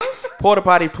Porta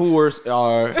potty pours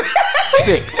are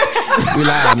sick. We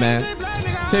live, man.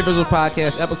 Tape Visual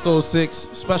Podcast, episode 6.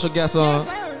 Special guest on.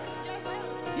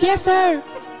 Yes, sir.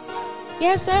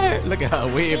 Yes, sir. Look at her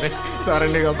waving. Thought a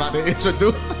nigga about to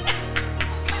introduce.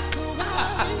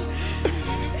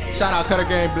 Shout out Cutter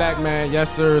Gang Black, man.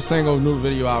 Yes, sir. Single, new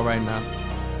video out right now.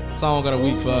 Song of the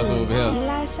week for us over here.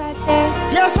 Yes, sir.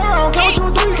 I'm coming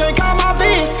to do. You can't call my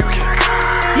bitch.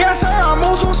 Yes, sir. I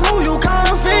move too smooth. You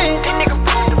can't fit.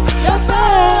 Yes, sir.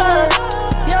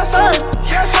 Yes, sir.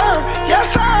 Yes, sir.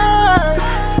 Yes, sir.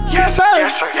 Yes, sir.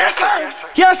 Yes, sir. Yes, sir.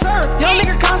 Yes, sir. Young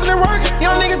nigga constantly working.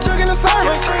 Young nigga jugging the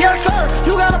service. Yes, sir.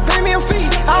 You gotta pay me a fee.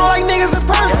 I don't like niggas in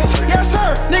person. Yes,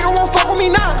 sir. Nigga won't fuck with me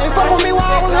now. They fuck with me while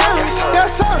I was hurting. Yes,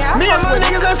 sir. Me and my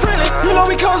niggas ain't friendly. You know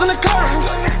we closing the curtains.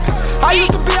 I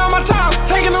used to be on my time,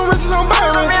 taking them risks on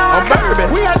bourbon.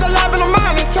 We had the lab in the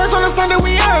morning, church on the Sunday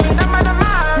we earned.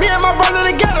 Me and my brother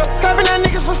together, clapping at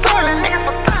niggas for certain.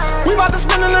 We bout to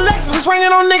spin in the Lexus, we swinging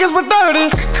on niggas with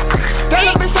 30s. That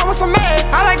little bitch show with some ass,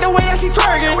 I like the way that she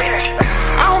twerking.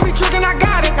 I don't be tricking, I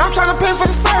got it, I'm tryna pay for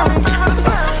the service.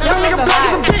 Young nigga black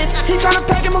is a bitch, he tryna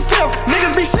pack him a fifth.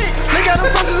 Niggas be sick, nigga them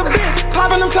fuss is a bitch,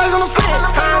 popping them tags on the fit.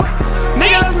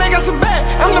 Nigga, let's make us a bet,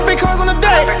 I'm the big cars on the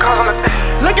day.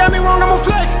 Look at me wrong, I'm a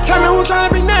flex. Tell me who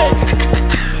tryna be next.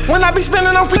 When I be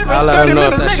spinning, I'm flipping. I let them know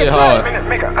if that shit hard.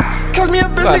 Cause me a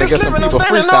bitch nigga slipping, I'm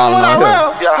standing on what I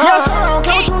will. Yes, sir, I'm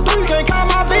coming to do. You can't call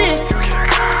my bitch.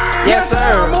 Yes, sir,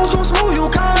 I move too smooth, you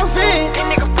can't fit.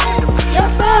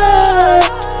 Yes, sir.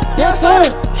 Yes, sir.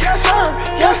 Yes, sir.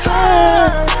 Yes, sir.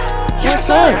 Yes,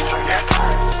 sir.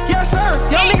 Yes, sir.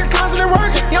 Young nigga constantly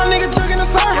working. Young nigga jugging the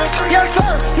service. Yes,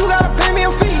 sir. You gotta pay me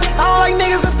a fee. I don't like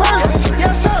niggas in person.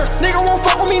 Yes, sir. Nigga won't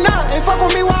fuck with me now. They fuck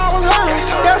with me while I was hurting.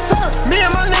 Yes, sir. Me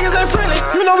and my niggas ain't friendly.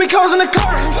 You know we closing the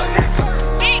curtains.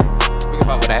 We can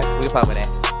fuck with that. We can fuck with that.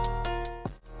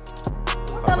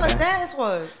 What the hell dance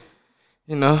was?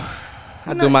 You know,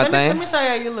 I do my thing. Let me show you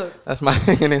how you look. That's my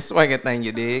swinging thing,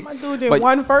 you dig? My dude did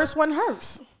one verse, one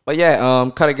verse. But yeah,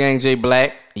 Cutter Gang J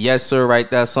Black. Yes, sir, right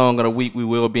there. Song of the week. We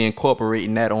will be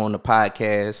incorporating that on the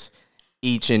podcast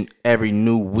each and every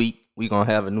new week. We gonna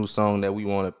have a new song that we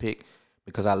want to pick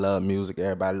because I love music.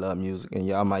 Everybody love music, and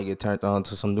y'all might get turned on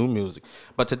to some new music.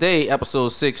 But today, episode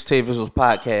 6, Tape Visuals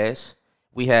Podcast,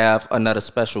 we have another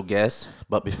special guest.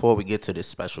 But before we get to this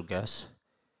special guest,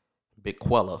 Big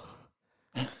Quella,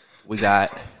 we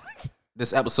got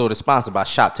this episode is sponsored by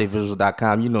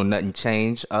ShopTapeVisuals.com. You know nothing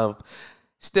changed.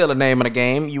 Still the name of the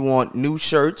game. You want new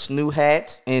shirts, new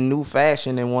hats, and new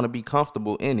fashion and want to be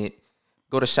comfortable in it.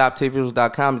 Go to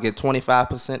ShopTapeVisuals.com to get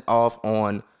 25% off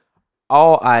on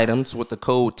all items with the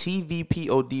code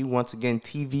TVPOD. Once again,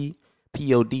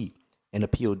 TVPOD. And the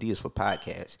POD is for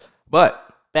podcast.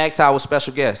 But back to our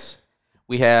special guest.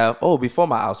 We have,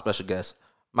 before our special guest,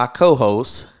 my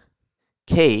co-host,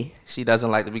 Kay. She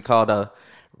doesn't like to be called a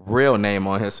real name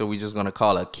on here, so we're just going to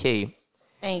call her Kay.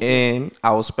 Thank you. And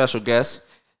our special guest,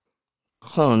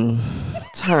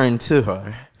 turn to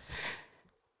her.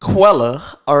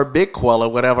 Quella, or Big Quella,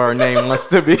 whatever her name wants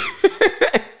to be.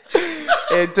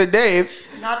 And today,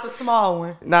 not the small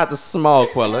one. Not the small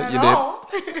Quella, you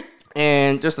did.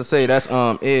 And just to say, that's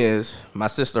is my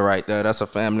sister right there. That's a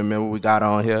family member we got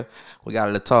on here. We got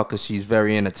her to talk because she's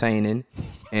very entertaining,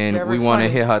 and very we want to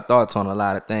funny. hear her thoughts on a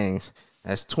lot of things.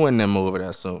 That's twin them over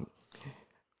there. So,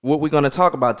 what we're gonna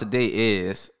talk about today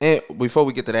is, and before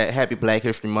we get to that, Happy Black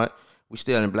History Month. We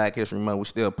still in Black History Month. We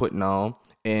still putting on.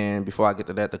 And before I get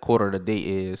to that, the quarter of the day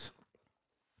is,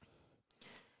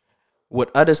 what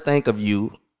others think of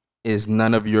you is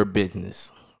none of your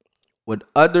business. What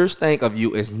others think of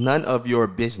you is none of your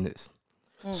business.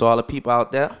 So all the people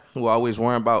out there who are always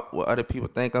worrying about what other people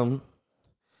think of them,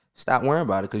 stop worrying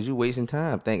about it because you're wasting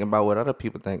time thinking about what other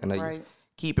people think of you. Right.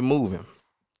 Keep it moving.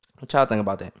 What y'all think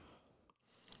about that?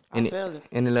 I feel it.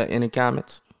 Any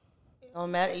comments? It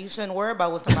don't matter. You shouldn't worry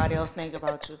about what somebody else think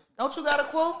about you. Don't you got a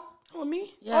quote? With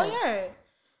me? Yeah. Oh, yeah.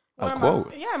 A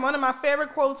quote? One of my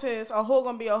favorite quotes is, a hoe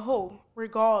gonna be a hoe,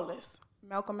 regardless.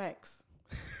 Malcolm X.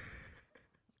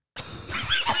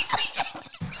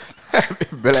 Happy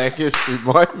Black History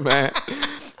Month, man.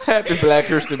 Happy Black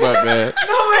History Month, man.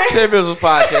 No way. Tape Visuals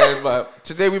Podcast, but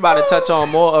today we about to touch on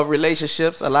more of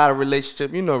relationships. A lot of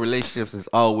relationships. You know, relationships is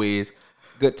always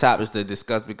good topics to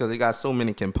discuss because they got so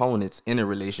many components in a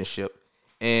relationship.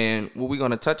 And what we're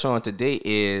going to touch on today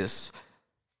is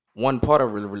one part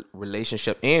of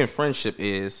relationship and friendship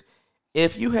is,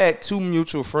 if you had two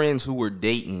mutual friends who were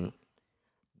dating,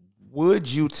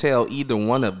 would you tell either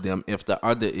one of them if the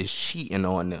other is cheating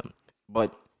on them?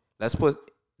 But let's put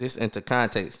this into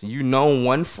context. You know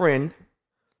one friend.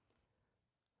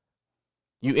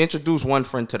 You introduce one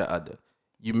friend to the other.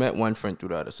 You met one friend through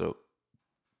the other. So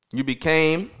you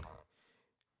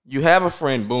have a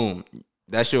friend, boom.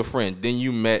 That's your friend. Then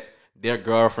you met their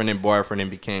girlfriend and boyfriend and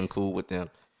became cool with them.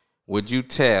 Would you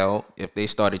tell if they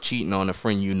started cheating on a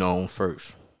friend you known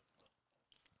first?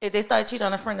 If they started cheating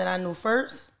on a friend that I knew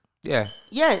first, Yeah.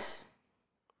 yes.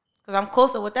 Because I'm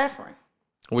closer with that friend.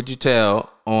 Would you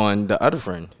tell on the other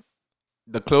friend,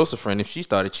 the closer friend, if she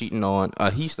started cheating on,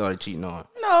 he started cheating on?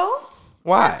 No.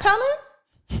 Why? I'm not telling.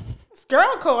 It's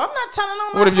girl code. I'm not telling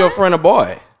on my What if your friend a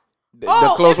boy? The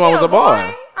close if one he was a boy.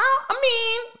 I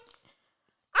mean,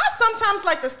 I sometimes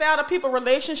like to stay out of people's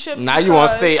relationships. Now you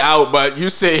want to stay out, but you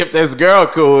say if there's girl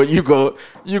code, you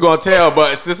gonna tell.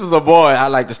 But since it's a boy, I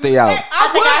like to stay out. I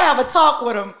think I have a talk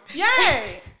with him. Yeah,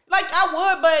 like I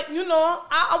would, but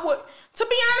I would. To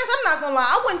be honest, I'm not gonna lie.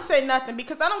 I wouldn't say nothing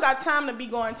because I don't got time to be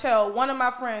going to tell one of my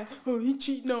friends, "Oh, he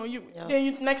cheating on you." Yeah.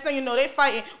 Then next thing you know, they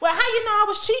fighting. Well, how you know I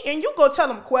was cheating? You go tell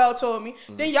them Quail told me.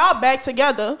 Mm-hmm. Then y'all back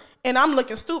together, and I'm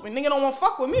looking stupid. Nigga don't want to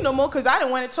fuck with me no more because I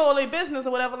didn't want to tell their business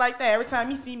or whatever like that. Every time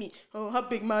he see me, oh, her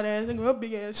big mouth ass, her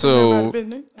big ass. So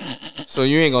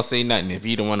you ain't gonna say nothing if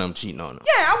you don't want them cheating on them.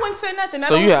 Yeah, I wouldn't say nothing.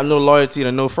 So you have no loyalty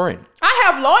to no friend.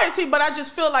 I have loyalty, but I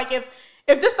just feel like if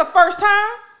this the first time.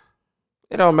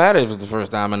 It don't matter if it's the first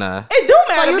time or not. It do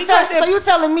matter. So you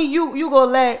telling me you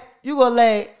gonna let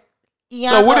Iyanka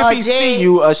So what if he Jay see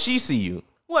you or she see you?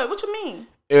 What you mean?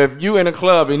 If you in a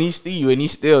club and he see you and he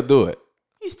still do it.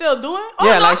 He still doing?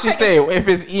 Yeah, like she said, if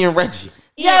it's Ian Reggie.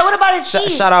 Yeah, what about his E?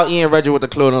 Shout out Ian Reggie with the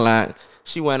clothing line.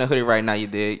 She wearing a hoodie right now, you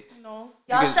dig? No.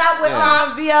 Y'all shot with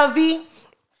VLV?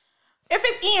 If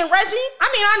it's E and Reggie,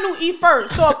 I knew E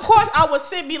first. So, of course, I would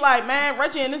be like, man,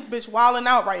 Reggie and this bitch wilding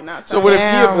out right now. So what if E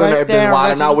had been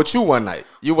wilding out with you one night?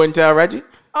 You wouldn't tell Reggie?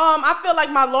 I feel like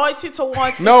my loyalty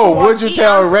towards No, would you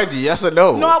tell Reggie? Yes or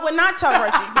no? No, I would not tell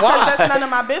Reggie because that's none of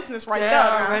my business right there.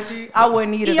 Now. Reggie, I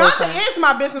wouldn't either. Iyanka is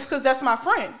my business because that's my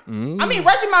friend. I mean,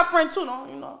 Reggie my friend too,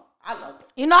 though. I love it.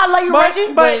 I love you,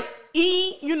 Reggie. But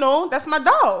E, that's my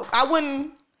dog. I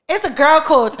wouldn't. It's a girl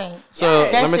code thing. So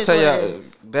let me tell you,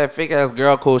 that fake ass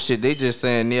girl code shit, they just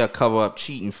saying they'll cover up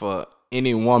cheating for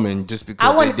any woman just because I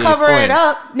wouldn't cover friend. it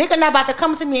up. Nigga not about to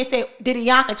come to me and say, did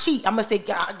Iyanka cheat? I'm going to say,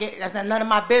 God, that's none of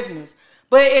my business.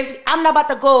 But if I'm not about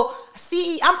to go,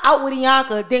 I'm out with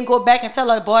Iyanka, then go back and tell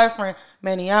her boyfriend,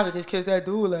 man, Iyanka just kissed that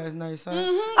dude last night, son.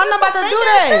 Mm-hmm. I'm not about to do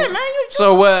that. Shit, man.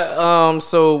 So what,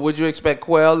 so would you expect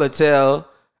Quail to tell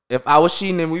if I was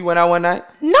cheating and we went out one night?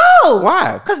 No.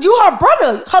 Why? Because you her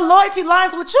brother. Her loyalty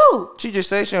lies with you. She just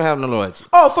said she don't have no loyalty.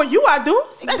 Oh, for you I do.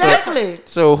 Exactly.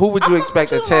 So who would you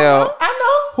expect to tell?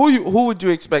 I know. Who would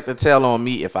you expect to tell on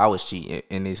me if I was cheating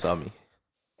and they saw me?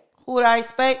 Who would I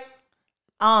expect?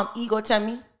 Ego tell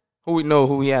me. Who we know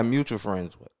who we have mutual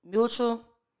friends with? Mutual?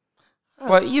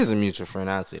 Well, he is a mutual friend.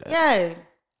 I'll say that. Yeah.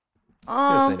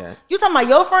 Say that. You talking about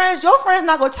your friends? Your friends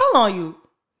not gonna tell on you.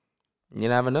 You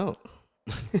never know.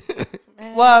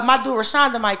 Well, my dude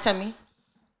Rashonda might tell me.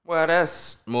 Well,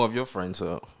 that's more of your friend,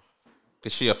 so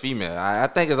because she a female. I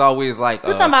think it's always like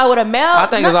you talking about with a male? I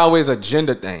think it's always a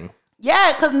gender thing.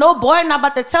 Yeah, because no boy not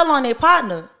about to tell on their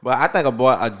partner. But I think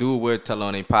a dude would tell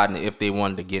on their partner if they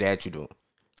wanted to get at you, though.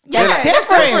 Yeah,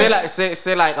 that's different.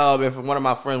 Say like if one of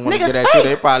my friends want to Niggas get at fake. you,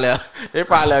 they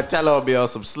probably tell her be on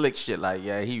some slick shit like,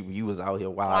 yeah, he was out here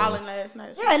wilding last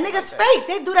night. Yeah, niggas fake.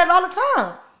 They do that all the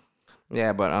time.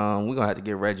 Yeah, but we're gonna have to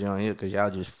get Reggie on here because y'all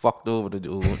just fucked over the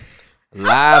dude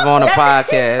live on the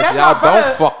podcast. Y'all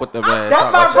don't fuck with the man.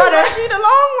 That's my brother. Reggie the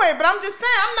long way, but I'm just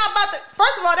saying I'm not about to.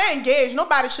 First of all, they engaged.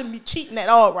 Nobody shouldn't be cheating at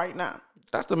all right now.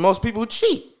 That's the most people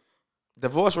cheat.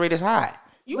 Divorce rate is high.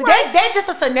 They just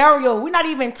a scenario. We're not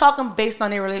even talking based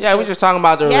on their relationship. Yeah, we're just talking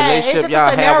about the relationship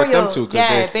y'all have with them two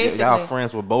because y'all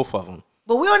friends with both of them.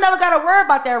 But we don't never gotta worry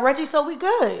about that, Reggie. So we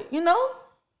good,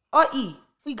 Or E,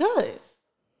 we good.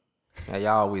 Yeah,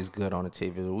 y'all always good on the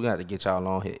TV. We got to get y'all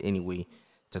on here anyway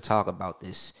to talk about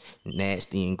this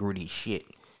nasty and gritty shit.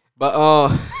 But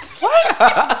what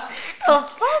the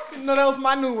fuck? No, that was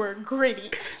my new word, gritty.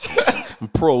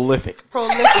 Prolific.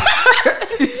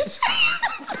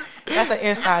 That's an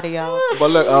insider, y'all.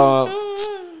 But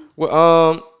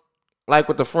look, like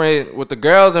with the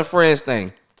girls and friends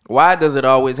thing, why does it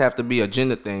always have to be a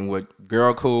gender thing with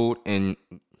girl code and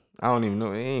I don't even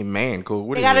know, it ain't man code.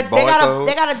 What is it? Boy code?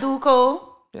 They got a dude code.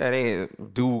 Yeah, they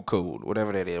ain't dude code,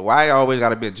 whatever that is. Why it always got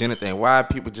to be a gender thing? Why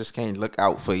people just can't look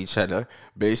out for each other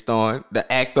based on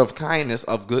the act of kindness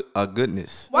of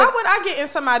goodness? Why would I get in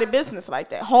somebody's business like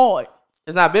that? Hard.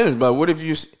 It's not business, but what if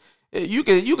you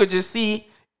could just see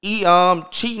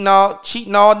cheating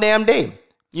all damn day.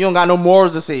 You don't got no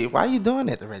morals to say. Why you doing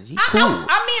that to Reggie? He cool.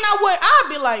 I'd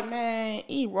be like, man,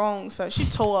 he wrong, son. She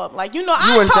tore up. Like, you know,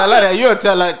 you wouldn't tell her that. You would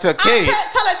tell her to K.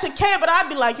 Tell her to K, but I'd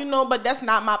be like, you know, but that's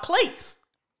not my place.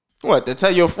 What, to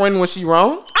tell your friend when she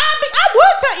wrong? I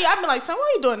would tell you. I'd be like, son,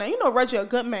 why you doing that? You know Reggie a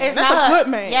good man. That's a good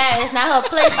man. Yeah, it's not her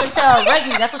place to tell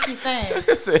Reggie. That's what she's saying.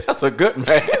 That's a good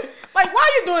man. Like,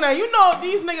 why you doing that? You know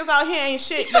these niggas out here ain't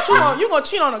shit, but you gonna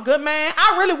cheat on a good man?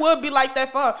 I really would be like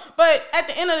that for her. But at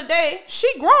the end of the day, she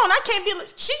grown. I can't be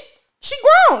like, she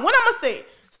grown. What I'm gonna say?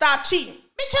 Stop cheating.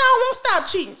 Bitch, I don't want to stop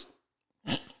cheating.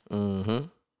 Mm-hmm.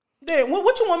 Then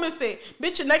what you want me to say?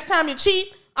 Bitch, the next time you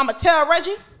cheat, I'ma tell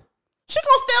Reggie. She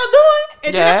gonna still do it.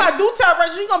 And then if I do tell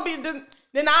Reggie, she gonna be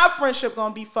then our friendship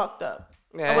gonna be fucked up.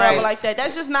 Yeah, or whatever like that.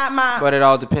 That's just not my. But it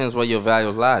all depends where your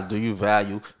values lie. Do you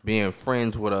value being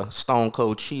friends with a stone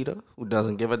cold cheater who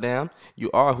doesn't give a damn?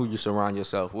 You are who you surround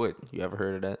yourself with. You ever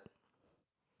heard of that?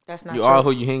 That's not you true. are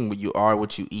who you hang with. You are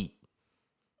what you eat.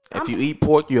 If you eat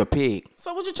pork, you're a pig.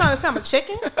 So what you trying to say? I'm a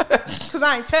chicken? Because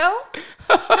I ain't tell?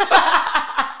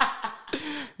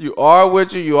 You are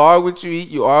what you are what you eat.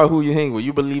 You are who you hang with.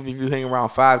 You believe if you hang around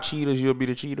 5 cheaters, you'll be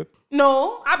the cheater?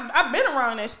 No, I've been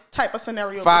around this type of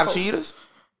scenario 5 before. cheaters?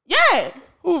 Yeah.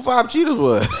 Who 5 cheaters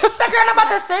was? That girl not about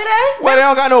to say that. Well, they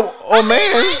don't got no man.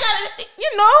 I ain't gotta,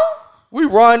 you know. We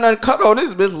run uncut on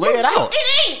this bitch. Lay it out.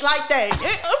 It ain't like that.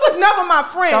 It was never my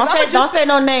friends. Don't say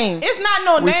no names. It's not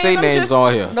no we names. say names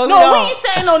on here. No, we ain't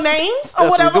saying no names or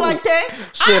whatever like that.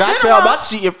 Shit, I tell my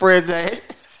cheating friends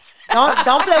that.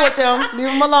 Don't play with them. Leave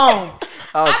them alone.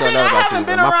 I haven't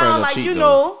been around like, you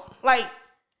know, like,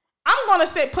 I'm going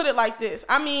to put it like this.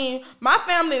 I mean, my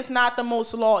family is not the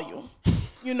most loyal,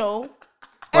 you know,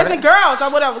 as in girls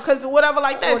or whatever, because whatever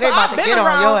like that. Oh, they so about I've to been get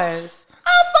around. on your ass. I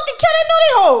don't fucking care. They know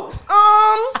they hoes.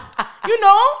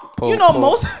 You know,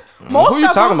 most who you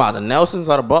of talking them, about? The Nelsons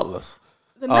or the Butlers?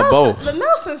 The both. The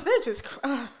Nelsons, they're just.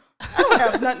 I don't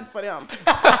have nothing for them.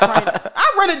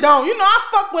 I really don't. You know, I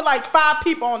fuck with like 5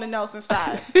 people on the Nelson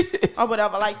side or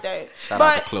whatever like that. Shout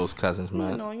out to close cousins,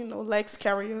 man. You know, Lex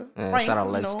Carrier, Frank, shout out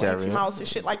Lex Carrier, Auntie Mouse and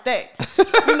shit like that.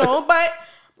 You know, but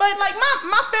like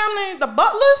my family, the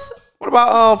Butlers. What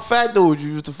about fat dudes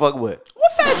you used to fuck with?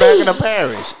 What fat dude? Back in the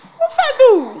parish. What fat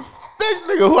dude? That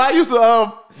nigga who I used to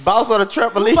bounce on the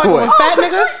trampoline with. Fat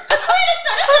niggas? Katrina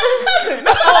said that's his cousin.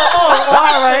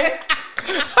 All right.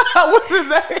 What's his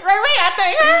name? Ray, I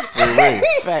think. Ray,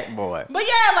 fat boy. But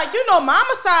yeah, like, you know,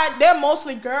 mama side, they're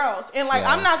mostly girls. And like,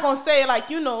 I'm not going to say like,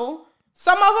 you know,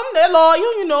 some of them, they're loyal,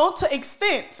 you know, to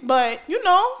extent. But, you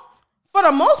know, for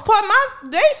the most part,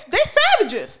 they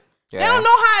savages. Yeah. They don't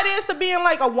know how it is to be in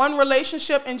like a one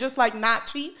relationship and just like not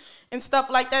cheat and stuff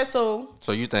like that. So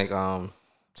you think,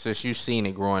 since you've seen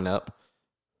it growing up,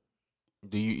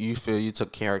 do you feel you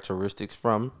took characteristics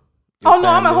from your family?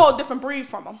 I'm a whole different breed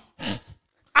from them.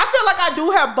 I feel like I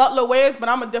do have butler ways, but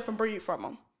I'm a different breed from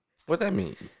them. What that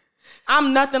mean?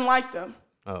 I'm nothing like them.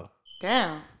 Oh.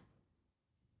 Damn.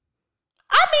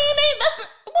 I mean,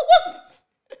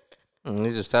 what's...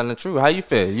 You're just telling the truth. How you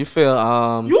feel? You feel,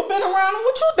 You been around them,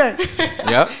 what you think?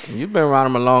 Yep. You've been around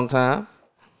them a long time.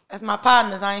 That's my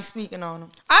partners. I ain't speaking on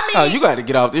them. I mean, you got to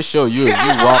get off this show. You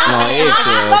walking on eggshells.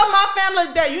 I love my family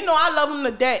to death. You know, I love them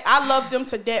to death. I love them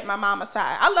to death, my mama's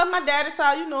side. I love my daddy's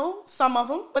side, you know, some of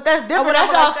them. But that's different.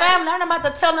 That's y'all family. I'm not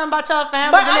about to tell them about y'all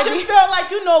family. But I just feel like,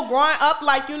 you know, growing up,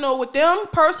 like, you know, with them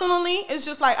personally, it's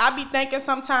just like, I be thinking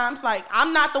sometimes, like,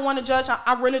 I'm not the one to judge.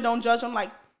 I really don't judge them. Like,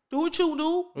 do what you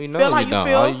do. We know feel how you you don't.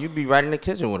 feel. You be right in the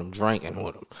kitchen with them, drinking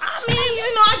with them. I mean,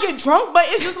 you know, I get drunk, but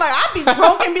it's just like, I be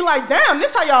drunk and be like, damn,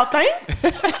 this how y'all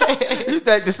think? You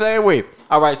think the same way.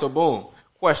 All right, so boom.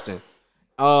 Question.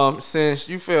 Since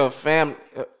you feel family,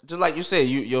 just like you said,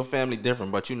 your family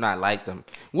different, but you not like them.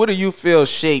 What do you feel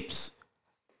shapes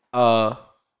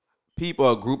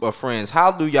people, a group of friends? How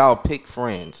do y'all pick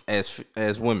friends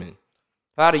as women?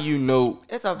 How do you know?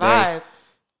 It's a vibe.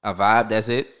 A vibe, that's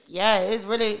it? Yeah, it's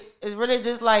really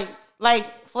just like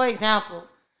for example,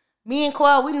 me and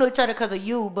QUAIL, we knew each other because of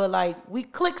you, but like we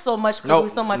click so much because we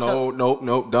so much. No,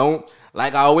 don't.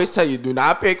 Like I always tell you, do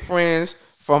not pick friends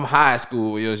from high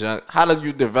school when you was young. How do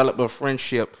you develop a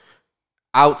friendship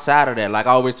outside of that? Like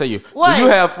I always tell you, what? Do you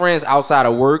have friends outside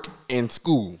of work and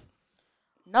school?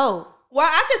 No. Well,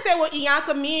 I can say with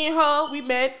Iyanka, me and her, we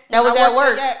met. That was at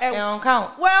work. It don't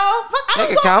count. Well, It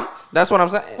can count. That's what I'm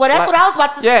saying. Well, that's what I was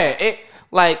about to say. Yeah,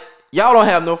 like y'all don't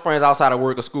have no friends outside of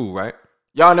work or school, right?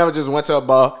 Y'all never just went to a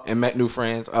bar and met new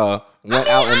friends. went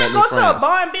out and met I new go friends. to a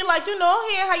bar and be like, hey,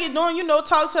 how you doing?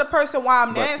 Talk to the person while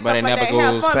I'm there and stuff it like never that.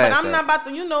 Have goes fun, but past I'm that. not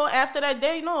about to, after that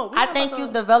day, no. I think you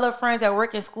develop friends at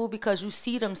work and school because you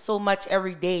see them so much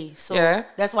every day. So Yeah.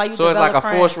 that's why you. So it's develop like a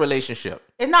friends. forced relationship.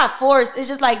 It's not forced. It's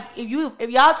just like if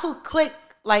y'all two click,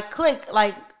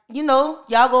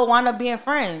 y'all go wind up being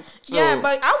friends. Yeah,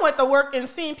 but I went to work and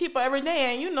seen people every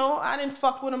day, and I didn't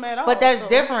fuck with them at all. But that's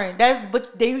different.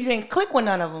 But you didn't click with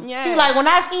none of them. Yeah. See, like when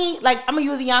I seen, I'm gonna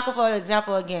use Iyanka for an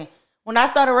example again. When I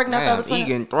started working at Forever 21,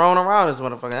 getting thrown around this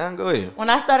motherfucker. Go ahead. when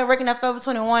I started working at Forever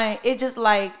 21, it just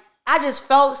I just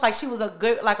felt like she was a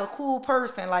cool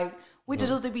person. Like we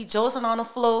just used to be josing on the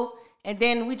floor, and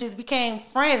then we just became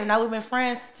friends, and now we've been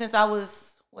friends since I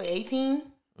was 18.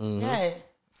 Yeah.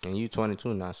 And you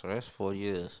 22 now, so that's 4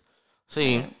 years.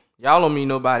 See, y'all don't meet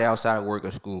nobody outside of work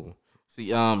or school.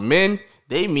 See, men,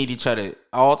 they meet each other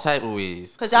all type of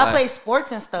ways. Cause y'all play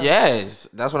sports and stuff. Yes,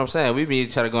 that's what I'm saying. We meet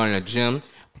each other going to the gym,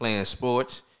 playing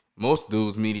sports. Most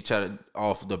dudes meet each other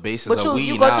off the basis But of weed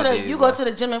you go nowadays. you go to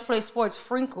the gym and play sports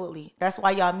frequently. That's why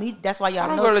y'all meet. That's why y'all I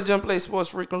don't know. go to the gym play sports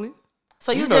frequently.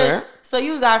 So you know that. so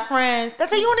you got friends.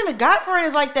 That's you don't even got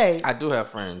friends like that. I do have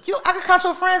friends. I can count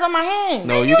your friends on my hand.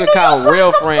 No, Man, you can knew count your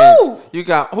real from friends. school. You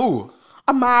got who?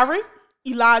 Amari,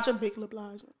 Elijah, Big Lip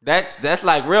Elijah. That's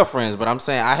like real friends, but I'm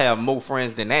saying I have more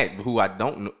friends than that who I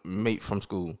don't meet from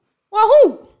school. Well,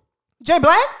 who? Jay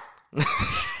Black?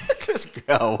 This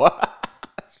girl, what?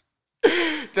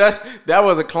 That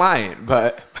was a client,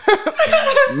 but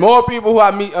more people who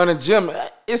I meet on the gym.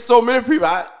 It's so many people.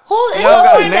 Who is y'all your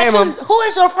gotta friend name them. who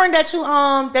is your friend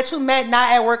that you met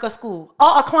not at work or school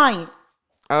or a client?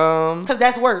 Because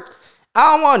that's work.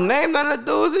 I don't want to name none of the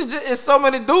dudes. It's so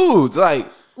many dudes. Like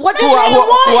What who you name who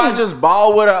I one? just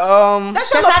ball with a That's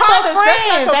That's your not your partners.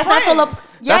 friends. That's not your. friends.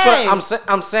 That's Yeah. what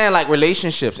I'm saying. Like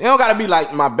relationships. It don't gotta be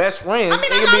like my best friends. I mean, it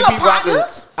they're can be not people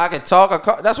partners. I can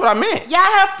talk. That's what I meant. Yeah,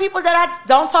 I have people that I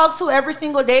don't talk to every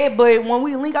single day, but when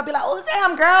we link, I'll be like, "Oh,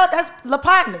 damn, girl, that's La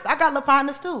Partners. I got La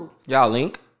Partners too." Y'all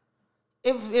link.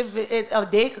 If a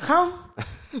day could come,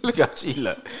 Look how she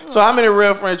look. So how many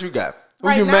real friends you got? Who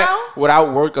Right you now? met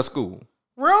without work or school?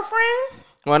 Real friends?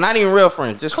 Well, not even real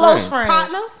friends, just close friends. friends.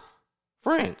 Partners?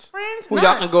 Friends. Friends? Who None.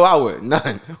 y'all can go out with?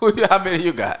 None. How many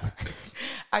you got?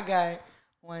 I got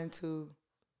 1, 2,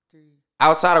 3.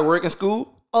 Outside of work and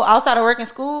school? Oh, outside of work and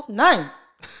school, none.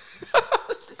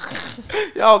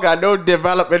 Y'all got no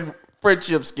developing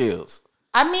friendship skills.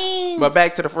 I mean, But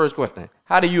back to the first question.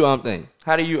 How do you think?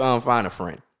 How do you find a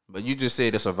friend? But you just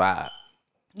said it's a vibe.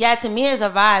 yeah, to me it's a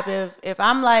vibe. If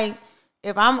I'm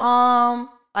if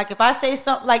I say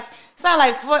something it's not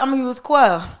like I'm gonna use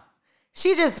QUAIL.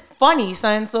 She just funny,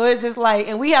 son. So it's just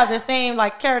and we have the same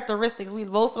characteristics. We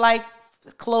both like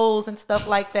clothes and stuff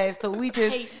like that. So we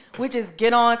just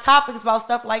get on topics about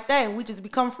stuff like that, and we just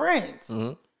become friends.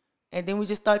 Mm-hmm. And then we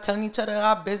just start telling each other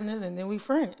our business, and then we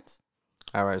friends.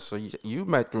 All right, so you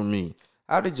met through me.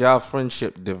 How did y'all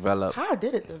friendship develop? How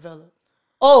did it develop?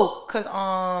 Oh, cause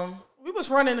We was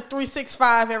running a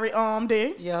 365 every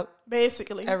day. yep,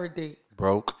 Basically. every day.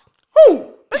 Broke.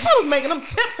 Who? Bitch, I was making them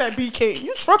tips at BK.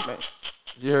 You tripping.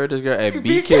 You heard this girl at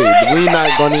BK. We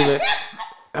not gonna even.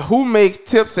 Who makes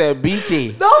tips at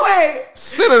BK? No way.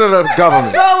 Senator of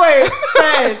government. No way.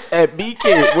 Friends. At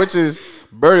BK, which is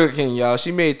Burger King, y'all.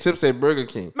 She made tips at Burger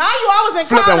King. Mind you, I was in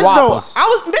Flipping college Whoppers. though. I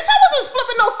wasn't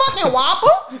flipping no fucking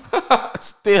Whopper.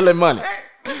 Stealing money.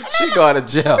 She going to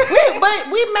jail.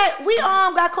 But we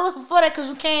got close before that because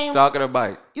Talking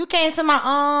about it. you came to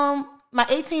my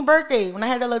 18th birthday when I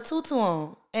had that little tutu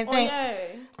on. And Oh, think, yeah.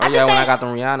 Oh, yeah, when I got the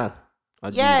Rihanna.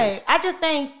 Adidas. yeah, I just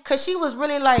think because she was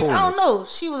really I Pumas. don't know,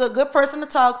 she was a good person to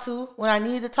talk to when I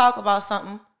needed to talk about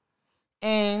something.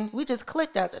 And we just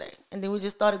clicked after that. And then we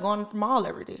just started going to the mall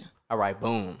every day. All right,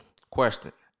 boom.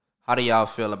 Question. How do y'all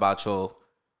feel about your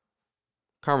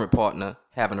current partner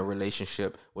having a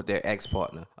relationship with their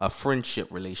ex-partner? A friendship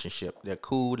relationship. They're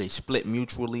cool. They split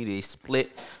mutually. They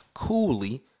split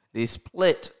coolly.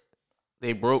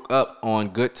 They broke up on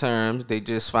good terms. They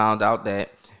just found out that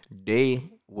they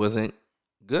wasn't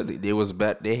good. They was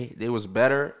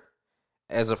better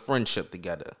as a friendship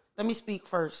together. Let me speak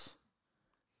first.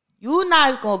 You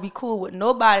not going to be cool with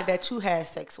nobody that you had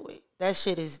sex with. That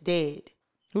shit is dead.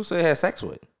 Who said had sex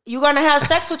with? You're gonna have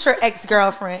sex with your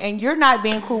ex-girlfriend, and you're not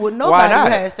being cool with Why nobody not?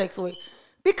 you had sex with,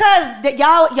 because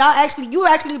you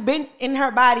actually been in her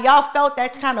body. Y'all felt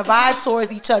that kind of vibe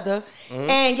towards each other,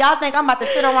 and y'all think I'm about to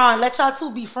sit around and let y'all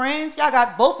two be friends.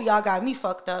 Both of y'all got me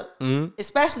fucked up,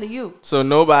 especially you. So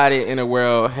nobody in the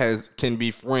world can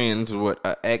be friends with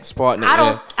an ex-partner.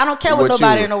 I don't care with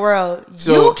nobody you. in the world.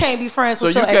 So- You can't be friends So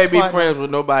with you your can't be ex-partner. friends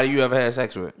with nobody you ever had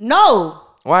sex with. No,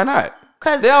 Why not?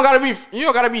 Cause They don't gotta be. You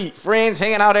don't gotta be friends,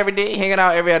 hanging out every day, hanging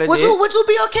out every other day. would you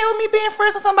be okay with me being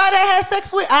friends with somebody that had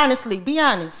sex with? Honestly, be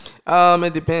honest.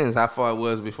 It depends how far it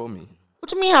was before me.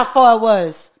 What you mean how far it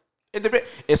was? It depends.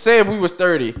 It say if we was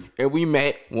 30 and we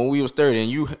met when we was 30 and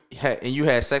you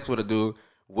had sex with a dude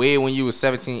way when you was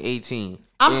 17, 18.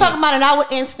 I'm talking about an hour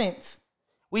instance.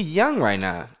 We young right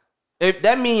now. If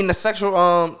that mean the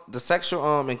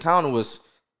sexual encounter was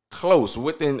close,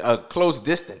 within a close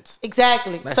distance.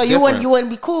 Exactly. That's so different. you wouldn't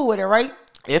be cool with it, right?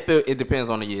 If it depends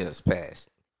on the years past.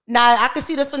 Now I can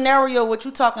see the scenario what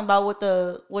you talking about with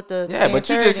the Yeah, but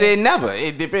you just said never.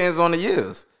 It depends on the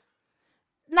years.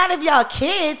 Not if y'all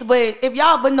kids, but if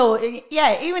y'all, but no,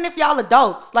 yeah, even if y'all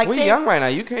adults, like We young right now.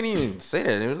 You can't even say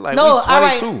that. It was like no, we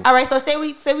 22. all right. So say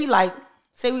we like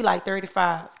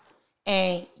 35,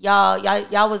 and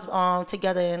y'all was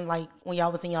together in like when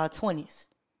y'all was in y'all 20s.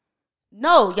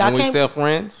 No, y'all And we can't. still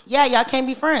friends? Yeah, y'all can't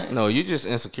be friends. No, you just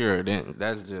insecure. Then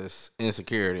that's just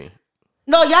insecurity.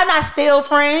 No, y'all not still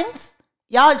friends.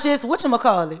 Y'all just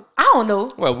whatchamacallit. I don't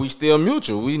know. Well, we still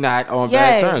mutual. We not on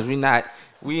bad terms.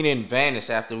 We didn't vanish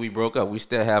after we broke up. We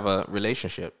still have a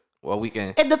relationship. Well, we can.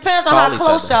 It depends on call how each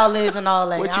close other. y'all is and all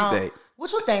that. What you think?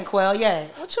 What you think, Quail? Yeah.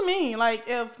 What you mean? Like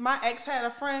if my ex had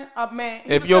a friend, a man.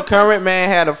 If your current man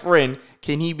had a friend,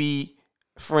 can he be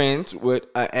friends with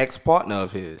an ex-partner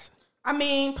of his? I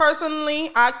mean,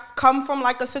 personally, I come from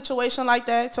like a situation like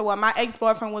that to where my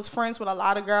ex-boyfriend was friends with a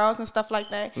lot of girls and stuff like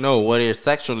that. No, what is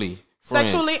sexually?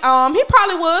 Friends. Sexually, he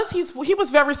probably was. He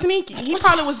was very sneaky. He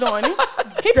probably was doing it.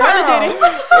 He probably did it.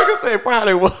 I can say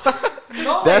probably was.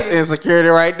 No, That's insecurity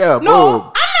right there. No,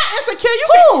 Boom. I'm not insecure.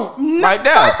 You Right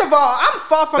there. First of all, I'm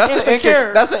far from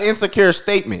insecure. That's an insecure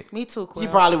statement. Me too, Quail.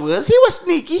 He probably was. He was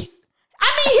sneaky. I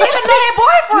mean, he was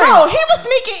that boyfriend. No, he was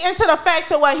sneaking into the fact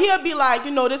to where he'll be like,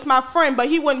 this my friend, but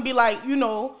he wouldn't be like,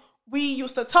 we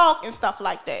used to talk and stuff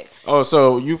like that. Oh,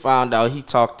 so you found out he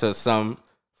talked to some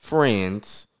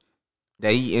friends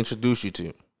that he introduced you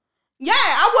to. Yeah,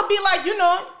 I would be like, you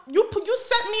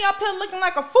set me up here looking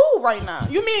like a fool right now.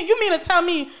 You mean to tell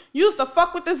me you used to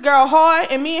fuck with this girl hard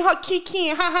and me and her kiki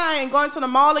and ha and going to the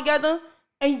mall together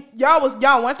and y'all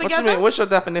went together? What you mean? What's your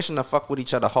definition of fuck with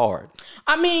each other hard?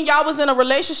 I mean, y'all was in a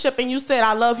relationship and you said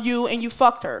I love you and you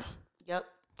fucked her. Yep.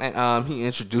 And he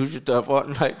introduced you to a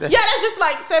partner like that? Yeah, that's just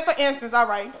like, say for instance, all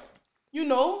right,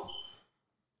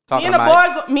 Talking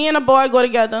me and a boy go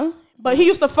together. But he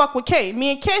used to fuck with K.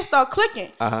 Me and K start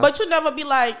clicking. But you never be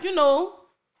like, me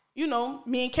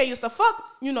and K used to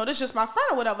fuck. This just my friend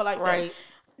or whatever like Right. that.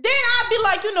 Then I'd be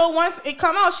like, once it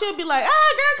come out, she'll be like, girl,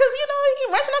 because,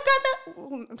 Reginald got that.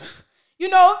 He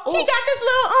got this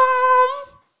little,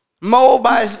 mole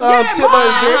by his tip of his dick.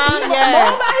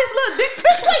 mole by his little dick.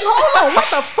 Bitch, wait, hold on. What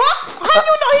the fuck? How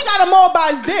you know he got a mole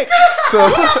by his dick? So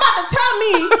You not about to tell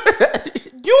me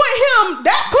you and him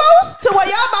that close to where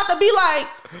y'all about to be like,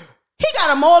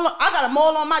 I got a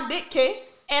mole on my dick, K.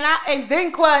 And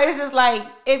then Quail, it's just like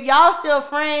if y'all still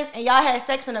friends and y'all had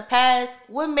sex in the past,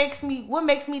 what makes me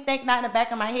think not in the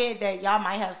back of my head that y'all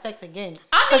might have sex again?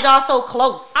 Because y'all so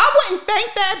close. I wouldn't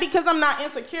think that because I'm not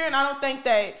insecure and I don't think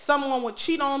that someone would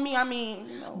cheat on me. I mean,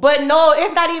 But no,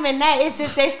 it's not even that. It's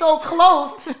just they so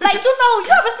close. Like you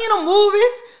ever seen the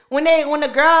movies when the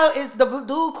girl is the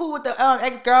dude cool with the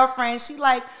ex-girlfriend? She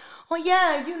like, oh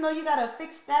yeah, you gotta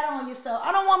fix that on yourself.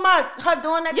 I don't want her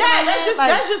doing that. yeah,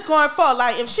 that's just going for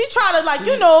like if she try to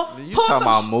you pull talking some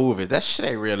about movies. That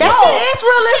shit ain't real. That shit is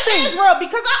realistic. It is real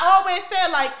because I always said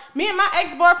like me and my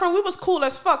ex-boyfriend, we was cool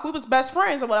as fuck. We was best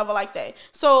friends or whatever like that.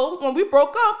 So when we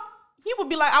broke up, he would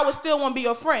be like, I would still want to be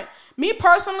your friend. Me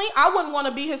personally, I wouldn't want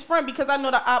to be his friend because I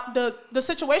know the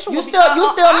situation. You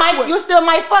still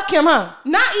might fuck him, huh?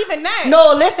 Not even that.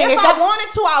 No, listen. If I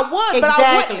wanted to, I would, but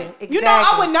I wouldn't. Exactly.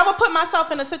 I would never put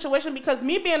myself in a situation because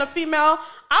me being a female,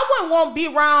 I wouldn't want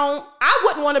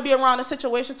to be around a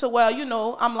situation to where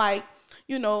I'm like,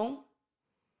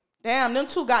 damn, them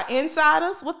two got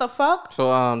insiders. What the fuck?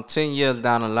 So 10 years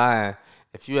down the line,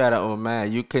 if you had an old man,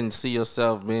 you couldn't see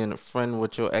yourself being a friend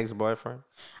with your ex-boyfriend?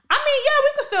 I mean, yeah,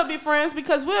 we could still be friends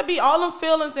because we'll be all them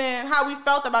feelings and how we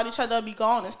felt about each other be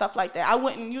gone and stuff like that. I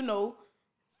wouldn't,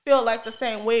 feel like the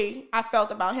same way I felt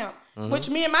about him. Mm-hmm. Which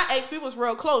me and my ex, we was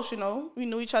real close, We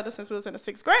knew each other since we was in the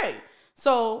 6th grade.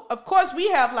 So, of course, we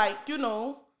have like,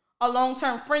 a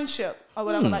long-term friendship or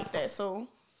whatever like that. So,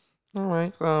 all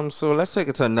right. So let's take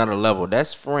it to another level.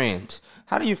 That's friends.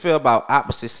 How do you feel about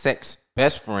opposite sex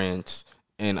best friends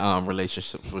in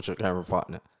relationships with your current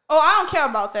partner? Oh, I don't care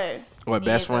about that. What,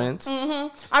 best friends? Mm-hmm.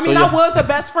 I mean, I was a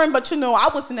best friend, but I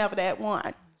was never that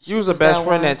one. You was a best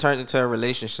friend that turned into a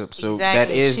relationship, so that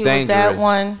is she dangerous. Was that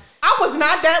one. I was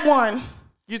not that one.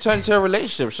 You turn into a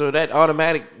relationship, so that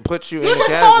automatic puts you in the You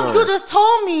category. just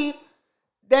told me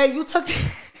that you took.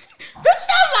 Bitch,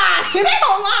 stop lying. They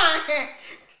don't lie.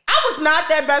 I was not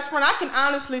that best friend. I can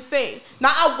honestly say.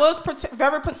 Now, I was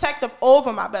very protective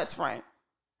over my best friend.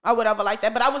 Or whatever like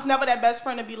that. But I was never that best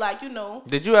friend to be like,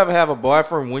 Did you ever have a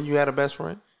boyfriend when you had a best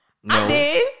friend? No. I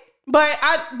did. But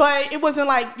it wasn't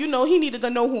like, he needed to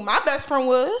know who my best friend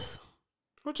was.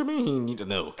 What you mean he need to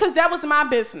know? Because that was my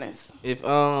business. If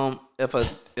a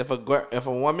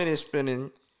woman is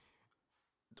spending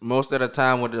most of the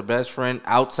time with the best friend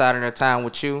outside of the time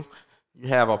with you, you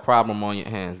have a problem on your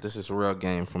hands. This is real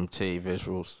game from T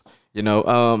Visuals.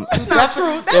 That's not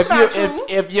true. That's not true.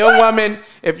 If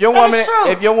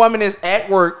your woman is at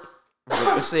work,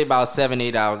 let's say about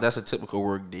 7-8 hours, that's a typical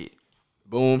work day.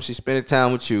 Boom, she spending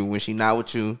time with you. When she not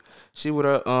with you, she with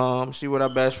her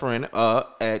best friend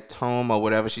at home or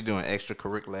whatever she doing,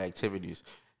 extracurricular activities.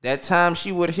 That time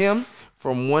she with him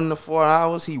from 1 to 4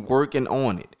 hours, he working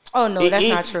on it. Oh no, that's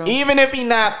not true. Even if he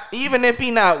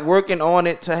not working on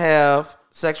it to have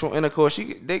sexual intercourse,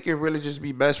 they can really just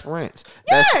be best friends.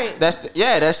 Yeah.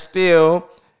 That's still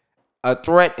a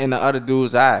threat in the other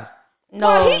dude's eye. No,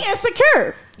 well, he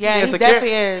insecure. Yeah, he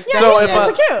definitely is. Yeah,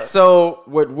 so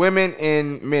with women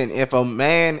and men, if a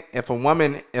man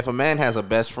has a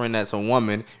best friend that's a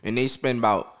woman, and they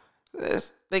can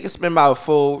spend about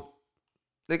 4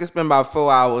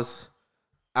 hours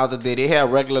out the day. They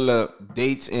have regular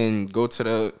dates and go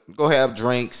have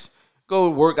drinks, go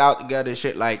work out together,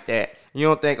 shit like that. You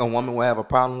don't think a woman will have a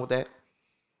problem with that?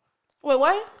 Wait,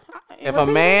 what? If a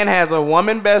man has a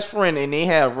woman best friend and they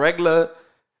have regular,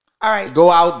 all right, go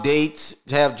out dates,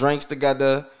 have drinks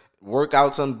together,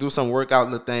 do some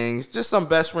workout things, just some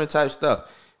best friend type stuff.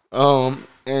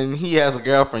 And he has a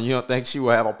girlfriend. You don't think she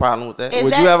will have a problem with that?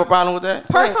 Would you have a problem with that?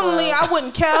 Personally, I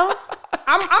wouldn't care.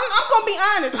 I'm gonna be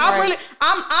honest.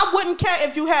 I wouldn't care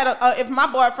if you had if my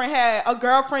boyfriend had a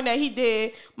girlfriend that he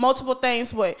did multiple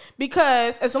things with,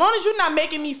 because as long as you're not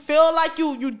making me feel like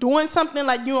you doing something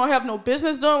like you don't have no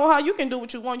business doing with her, you can do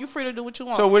what you want. You're free to do what you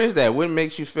want. So what is that? What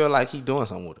makes you feel like he doing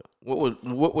something with her?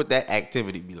 What would that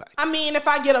activity be like? I mean, if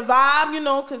I get a vibe,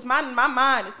 because my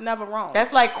mind is never wrong.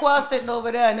 That's like Quail sitting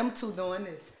over there and them two doing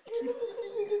this.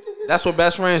 That's what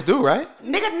best friends do, right?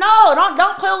 Nigga, no,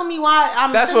 don't play with me while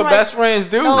I'm. That's what best friends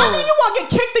do. No. I mean, you want to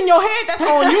get kicked in your head? That's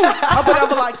on you, or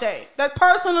whatever like that. That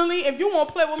personally, if you want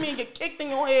to play with me and get kicked in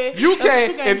your head, you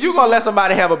can't. If you gonna let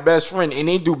somebody have a best friend and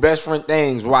they do best friend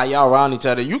things while y'all around each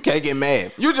other, you can't get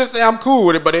mad. You just say I'm cool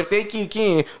with it. But if they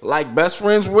kiki like best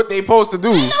friends, what they supposed to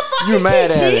do? You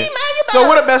mad at it. So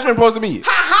what a best friend supposed to be? Ha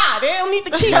ha! They don't need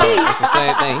the kiki. No, it's the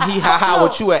same thing. He ha ha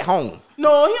with you at home.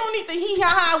 No, he don't need the he ha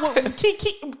ha with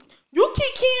kiki. You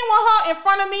keep keying with her in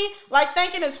front of me, like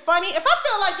thinking it's funny. If I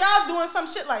feel like y'all doing some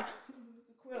shit like,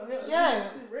 yeah,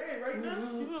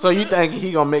 so you think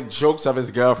he gonna make jokes of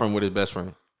his girlfriend with his best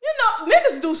friend?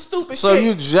 Niggas do stupid shit. So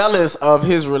you jealous of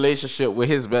his relationship with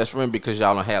his best friend because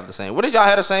y'all don't have the same? What if y'all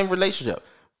had the same relationship?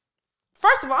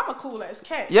 First of all, I'm a cool ass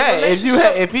cat. Yeah,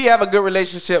 if he have a good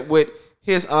relationship with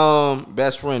his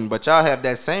best friend, but y'all have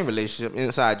that same relationship,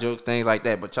 inside jokes, things like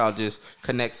that, but y'all just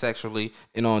connect sexually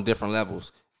and on different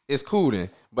levels. It's cool then.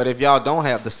 But if y'all don't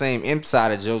have the same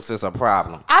insider jokes, it's a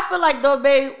problem. I feel like though,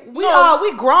 babe, we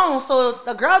grown, so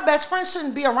the girl best friend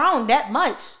shouldn't be around that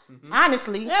much. Mm-hmm.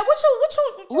 Honestly. Yeah, what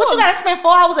you gotta spend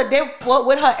 4 hours a day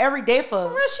with her every day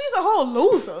for? She's a whole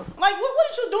loser. Like what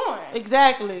are you doing?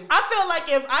 Exactly. I feel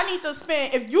like if I need to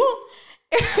spend if you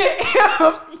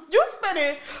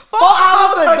spending 4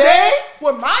 hours a day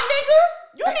with my nigga,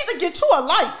 you need to get you a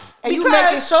life. And you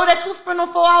making sure that you spend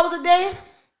on 4 hours a day?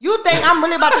 You think I'm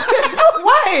really about to sit?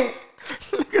 What?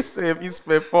 Nigga said if you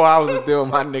spend 4 hours a day with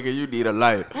my nigga, you need a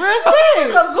life. Real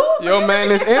shit. Your man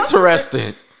is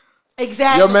interesting.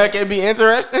 Exactly. Your man can be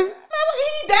interesting? Man,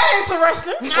 he that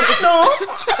interesting. I know.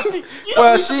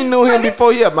 Well, she knew him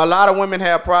before. Yeah, a lot of women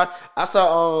have pride. I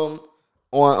saw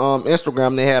on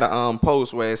Instagram they had a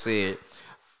post where it said,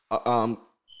 oh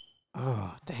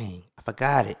dang, I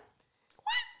forgot it.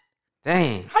 What?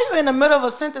 Dang. How you in the middle of a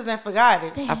sentence and forgot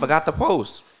it? Dang. I forgot the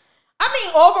post. I mean,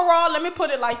 overall, let me put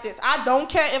it like this. I don't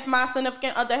care if my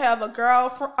significant other have a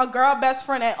girl best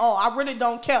friend at all. I really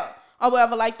don't care. Or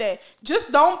whatever like that.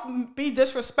 Just don't be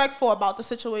disrespectful about the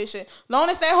situation. Long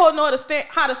as that hoe know how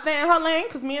to stay in her lane,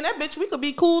 because me and that bitch, we could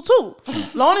be cool too.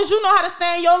 Long as you know how to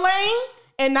stay in your lane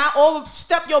and not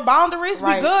overstep your boundaries,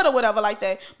 we good or whatever like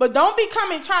that. But don't be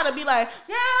coming trying to be like,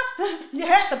 yeah, you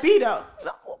had to be there.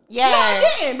 Yeah. No, I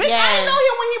didn't. Bitch, I didn't know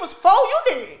him when he was 4. You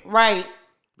did. Right.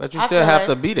 But you still have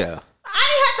to be there. I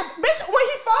didn't have to, bitch, when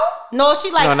he fought. No,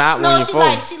 she like, No, not when you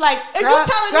fold. she like, If girl, you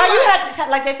telling girl, me you like- had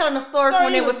to, like they telling the story No, from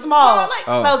when you they was was small. small, like-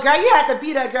 Oh. No, girl, you had to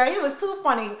beat her, girl. He was too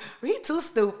funny. He too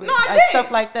stupid. No, I like, didn't.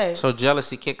 stuff like that. So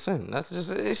jealousy kicks in. That's just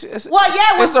it's, Well,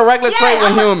 yeah, it's a regular trait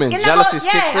with humans. and Jealousy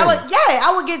yeah, kicks in.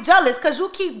 I would get jealous because you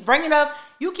keep bringing up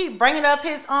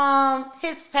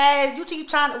his past. You keep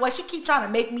trying. Well, she keep trying to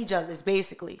make me jealous,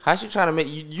 basically. How she trying to make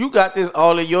you? You got this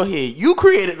all in your head. You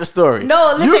created the story.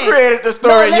 No, listen. You created the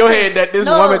story in your listen. head that this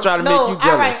woman trying to make you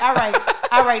jealous. All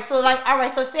right. So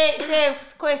So say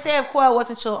if QUAIL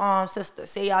wasn't your sister.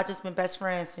 Say y'all just been best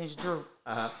friends since Drew.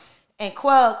 And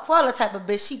QUAIL the type of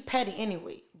bitch, she petty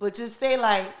anyway. But just say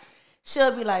like,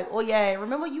 she'll be like, oh yeah,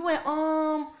 remember you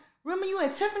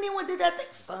and Tiffany when did that thing,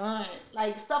 son?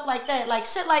 Like stuff like that, like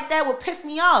shit like that would piss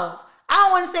me off. I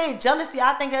don't want to say jealousy.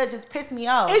 I think it would just piss me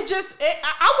off. It's just,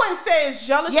 I wouldn't say it's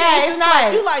jealousy. Yeah, it's it's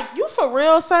just not. you for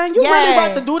real, son? You Yeah. really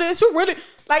about to do this? You really,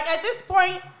 like at this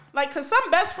point, like, cause some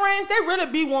best friends, they really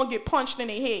be want to get punched in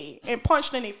their head and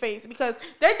punched in their face because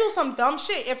they do some dumb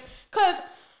shit. You know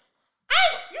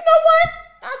what?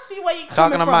 I see where you're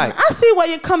coming from. Mike. I see where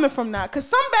you're coming from now. Cause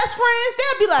some best friends,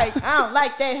 they'll be like, I don't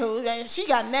like that hoe. She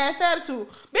got a nasty attitude.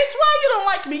 Bitch, why you don't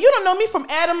like me? You don't know me from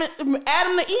Adam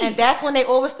to Eve. And that's when they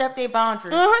overstep their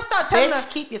boundaries. Start telling Bitch, her.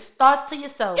 keep your thoughts to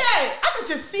yourself. Yeah, I could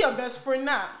just see a best friend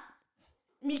now.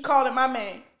 Me calling my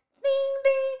man. Ding,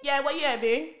 ding. Yeah, where you at,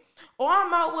 babe? Or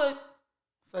I'm out with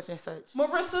Such and such.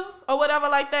 Marissa or whatever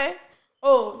like that.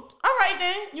 Oh, all right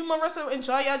then. You Marissa,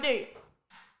 enjoy your day.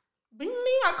 Bing,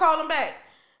 ding. I call him back.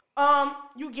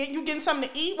 You getting something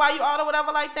to eat while you out or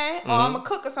whatever like that? Or I'm a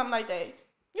cook or something like that.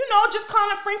 You know, just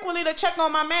calling frequently to check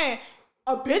on my man.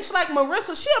 A bitch like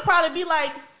Marissa, she'll probably be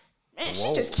like, man,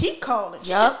 she just keep calling. She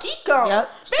just keep calling. Yep.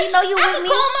 Bitch, She know you I with can me.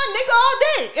 call my nigga all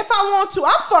day if I want to.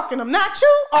 I'm fucking him, not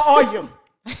you, or are you?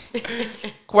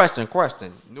 Question.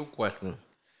 New question.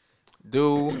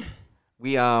 Do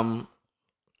we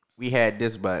had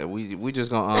this, but we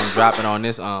just gonna drop it on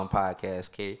this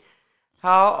podcast, K.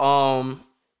 How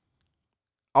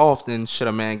often should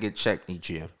a man get checked each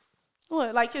year?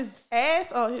 What, like his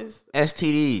ass or his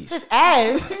STDs. His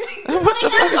ass. What the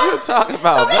fuck are you talking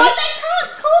about, man? What they call it?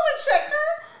 Colon check,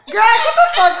 girl. Girl, what the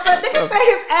fuck, son? Nigga say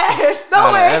his ass. No Out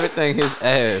of way. everything, his ass.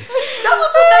 That's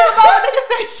what you think about when niggas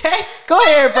say check. Go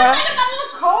ahead, bro. Think about a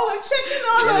little colon check, you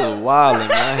know? That is wildin',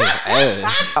 man. His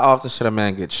ass. How often should a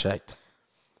man get checked?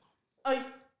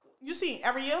 You see,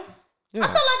 every year? Yeah. I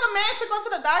feel like a man should go to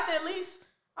the doctor at least,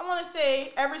 I want to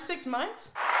say, every 6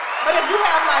 months. But if you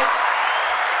have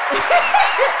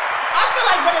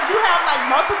but if you have like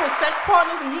multiple sex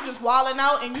partners and you just wilding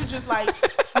out and you just like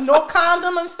no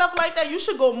condom and stuff like that, you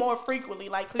should go more frequently.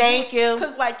 Like, Thank you.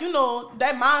 Because like, you know,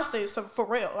 that monster is for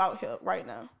real out here right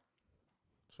now.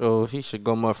 So he should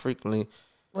go more frequently.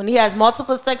 When he has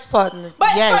multiple sex partners,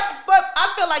 But, yes. but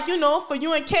I feel like, you know, for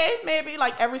you and Kay, maybe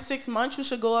like every 6 months you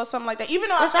should go or something like that. Even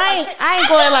though Which I feel I ain't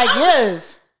going like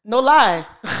years. No lie.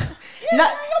 Yeah,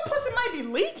 your pussy might be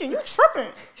leaking. You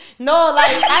tripping. No,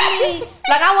 like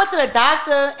I went to the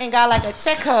doctor and got like a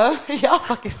checkup. Y'all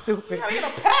fucking stupid. You gotta get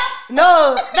a pap.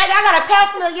 No, like I got a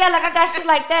pap smear. Yeah, like I got shit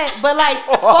like that. But like,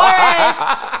 far as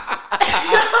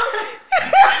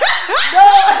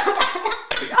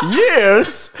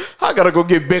Years? I gotta go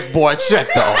get big boy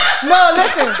checked out. no,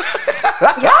 listen,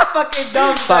 y'all fucking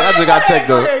dumb. Sorry, I just got checked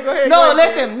Go though. ahead, go ahead. No,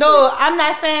 listen, no, I'm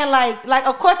not saying like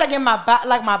of course I get my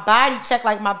body check,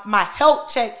 like my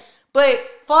health check. But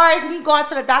far as me going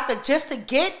to the doctor just to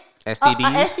get a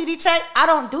STDs? STD check, I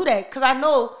don't do that because I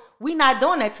know we not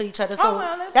doing that to each other. So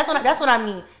well, that's what I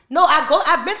mean. No,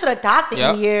 I've been to the doctor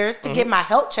Yep. in years to get my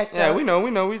health checked. Yeah, out. we know.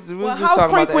 We Well, just how talking about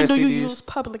the frequent do you STDs. use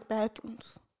public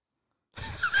bathrooms?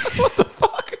 What the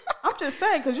fuck? I'm just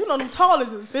saying, because you know them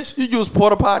toilets is vicious. You use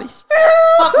porta potties?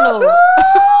 Fuck no.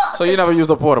 So you never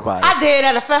used a porta potty? I did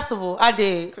at a festival. I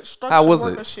did. How was Construction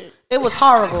worker it? Shit. It was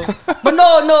horrible. But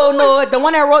no. The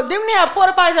one that didn't they have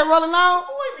porta potties at Rolling Loud?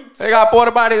 They got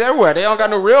porta potties everywhere. They don't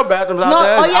got no real bathrooms out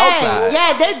there. It's outside.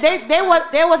 Yeah.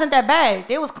 They wasn't that bad.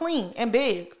 They was clean and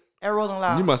big at Rolling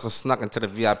Loud. You must have snuck into the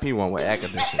VIP one with air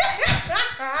conditioning.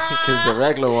 Because the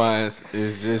regular ones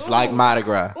is just like Mardi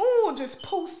Gras. Ooh, just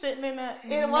poo sitting in that.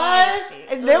 It was.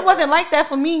 It wasn't like that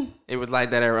for me. It was like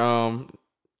that at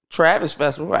Travis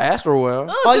Festival, Astroworld.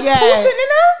 Oh, just yeah. poo sitting in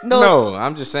there? No,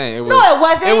 I'm just saying it was. No, it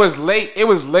wasn't. It was late. It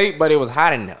was late, but it was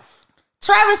hot enough.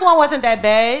 Travis one wasn't that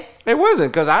bad. It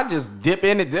wasn't because I just dip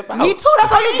in and dip out. Me too.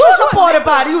 That's all you do in the porta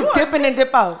potty. You dip in and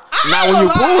dip out. Not when you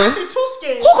I'd pooing. be too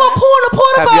scared. Who gonna poo in the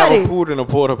porta Have potty? you ever pooed in a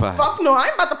porta potty? Fuck no, I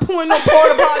ain't about to poo in no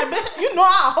porta potty, bitch. You know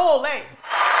I hold leg.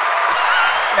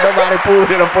 Nobody pooed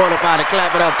in a porta potty.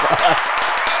 Clap it up for us.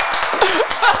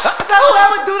 So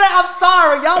whoever do that, I'm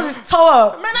sorry. Y'all is toe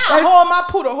up. Man, I hold my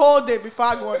poo the whole day before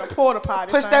I go in the porta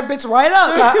potty. Push that bitch right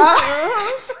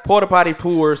up. Porta potty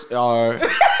poors are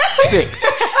sick.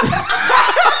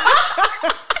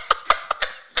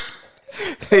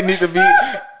 They need to be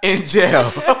in jail.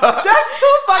 That's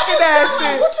too fucking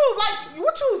nasty.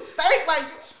 What you think? Like,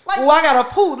 Oh, I got a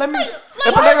poo. Let me. If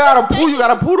they got a poo, you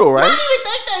got a poodle, right? I didn't even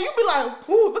think that. You be like,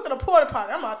 ooh, look at the porta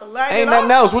potty. I'm about to lag Ain't it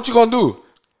nothing up. else. What you gonna do?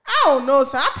 I don't know,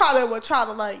 son. I probably would try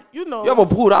to You ever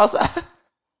pooed outside?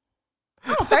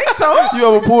 I don't think so.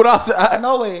 You ever pooed outside?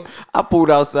 No way. I pooed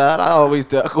outside. I always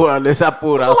tell go out this. I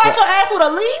pooed You outside. wipe your ass with a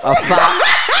leaf? A sock.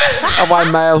 I wipe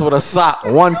my ass with a sock.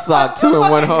 One sock, two in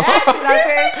one hole.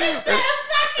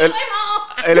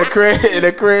 And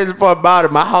the crazy part about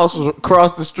it, my house was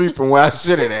across the street from where I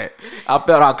shitted at. I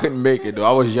felt I couldn't make it though.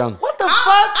 I was young. What the fuck?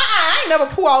 I ain't never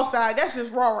poo outside. That's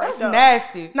just raw right That's there.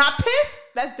 nasty. Not piss.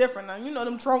 That's different now. You know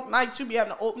them drunk nights you be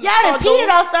having to open. Yeah, I done peed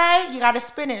outside. You gotta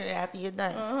spin it after you're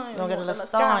done. You don't get a little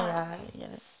star on your eye.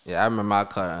 Yeah, I remember I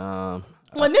cut.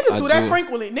 Well, niggas do that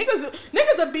frequently.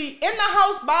 Niggas will be in the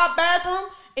house by a bathroom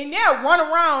and they'll run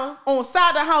around on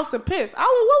side of the house and piss.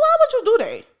 Why would you do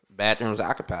that? Bathrooms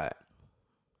occupied.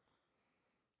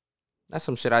 That's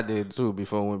some shit I did too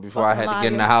before I had to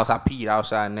get in the house. I peed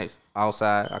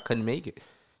outside. I couldn't make it.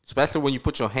 Especially when you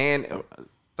put your hand.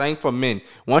 Thing for men.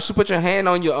 Once you put your hand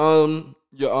on your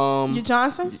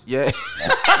Johnson? Yeah.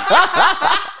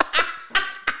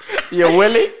 Your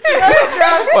Willie? Your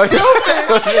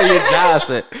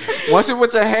Johnson. Once you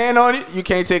put your hand on it, you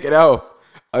can't take it off.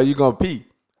 Or you gonna pee.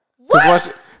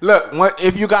 What?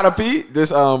 If you gotta pee,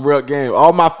 this real game.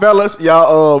 All my fellas,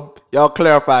 y'all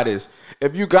clarify this.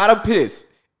 If you gotta piss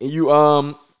and you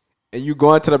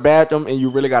go into the bathroom and you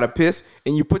really gotta piss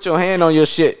and you put your hand on your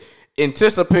shit,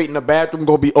 anticipating the bathroom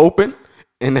gonna be open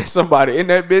and there's somebody in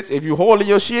that bitch. If you holding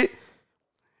your shit,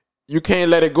 you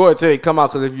can't let it go until it come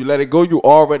out. Because if you let it go, the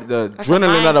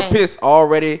adrenaline of the piss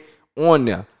already on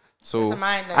there. So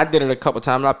I did it a couple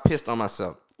times. I pissed on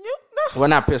myself. Well,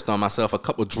 not pissed on myself. A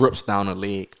couple drips down the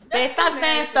leg. They stop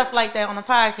saying stuff like that on the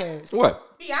podcast.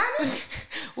 What? Be honest.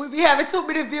 We be having too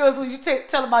many viewers when you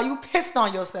tell about you pissed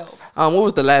on yourself. What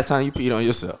was the last time you peed on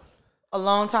yourself? A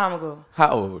long time ago.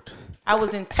 How old? I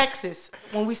was in Texas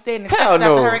when we stayed in Hell Texas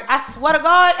no. after hurricane. I swear to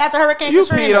God, after Hurricane You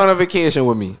Katrina. peed on a vacation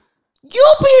with me.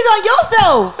 You peed on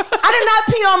yourself. I did not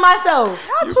pee on myself.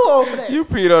 Y'all too old for that. You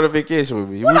peed on a vacation with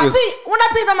me. When I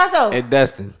peed on myself. At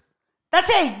Destin. That's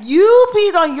it. You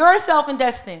peed on yourself in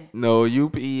Destin. No, you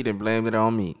peed and blamed it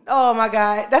on me. Oh my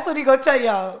God. That's what he gonna tell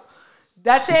y'all.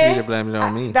 That's She peed and blamed it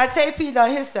on me. That's peed on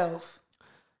himself.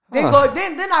 Then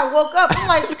I woke up. I'm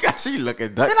like, Look how she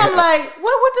looking. Then I'm like,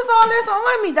 what is all this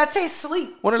on me? That tastes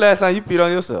sleep. When the last time you peed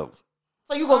on yourself?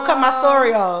 So you gonna cut my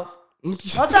story off? Don't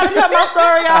try to cut my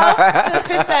story off.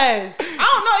 Piss ass. I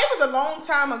don't know. It was a long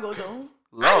time ago though.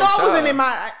 I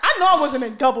know I wasn't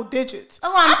in double digits.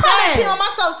 That's what I'm I probably saying. peed on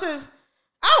myself since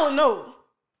I don't know.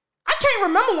 I can't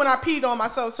remember when I peed on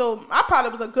myself, so I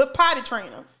probably was a good potty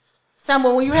trainer.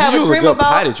 But when you have a dream good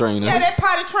about potty trainer. Yeah, that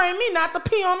potty trained me not to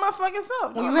pee on my fucking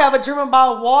self. when you have a dream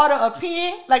about water or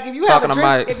peeing, like if you have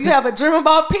a dream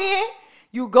about peeing,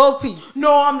 you go pee.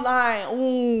 No, I'm lying.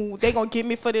 Ooh, they gonna get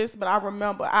me for this, but I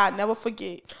remember. I never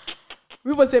forget.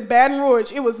 We was in Baton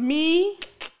Rouge. It was me,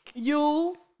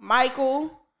 you,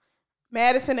 Michael,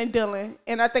 Madison, and Dylan.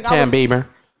 And I think Cam Beamer.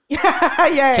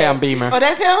 Yeah. Cam Beamer. Oh,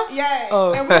 that's him? Yeah.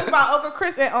 Oh. And we was by Uncle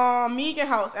Chris and Megan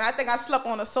house. And I think I slept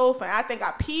on the sofa. And I think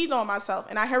I peed on myself.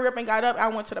 And I hurried up and got up. I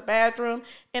went to the bathroom.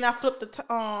 And I flipped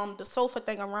the sofa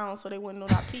thing around so they wouldn't know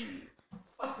I peed.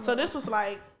 So this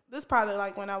probably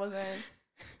like when I was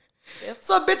in.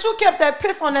 So, bitch, you kept that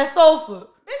piss on that sofa.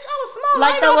 Bitch, I was small.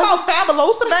 Like I ain't know about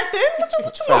Fabulosa back then.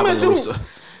 What you want me to do?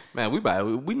 Man,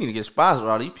 we need to get sponsored.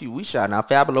 All these people we shouting out.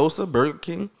 Fabulosa, Burger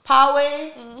King.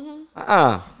 Poway.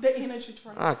 The energy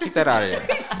drink. Keep that out of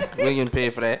there. We ain't getting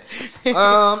paid for that.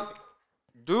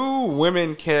 Do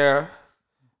women care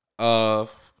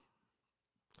of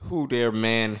who their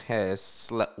man has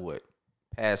slept with?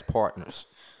 Past partners.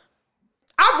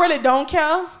 I really don't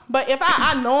care. But if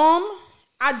I know them,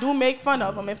 I do make fun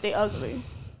of them if they ugly.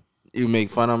 You make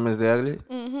fun of them as they ugly?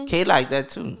 Mm-hmm. Kay like that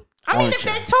too. I mean, if they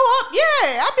toe up,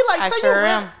 yeah. I'd be like, I so sure you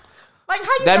am. Like,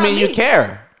 how you that got mean me? you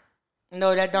care.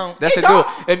 No, that don't. That's It a good.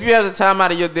 don't. If you have the time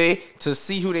out of your day to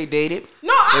see who they dated.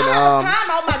 No, I don't have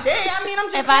time out my day. I mean, I'm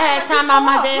just If I had time out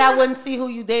my day, I wouldn't see who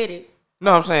you dated.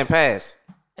 No, I'm saying past.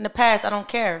 In the past, I don't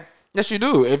care. Yes, you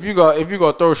do. If you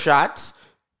go throw shots,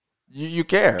 you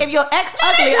care. If your ex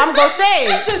ugly, I'm gonna say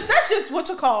That's just what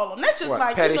you call them. That's just What,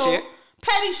 like, petty you know, shit?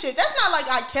 petty shit. That's not like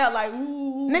I care. Like,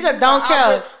 ooh, Nigga don't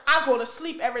care. I go to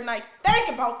sleep every night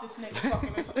thinking about this nigga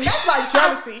fucking. That's like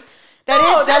jealousy. That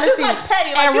is jealousy just like petty.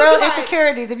 Like, and you real be like,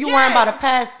 insecurities. If you worrying about a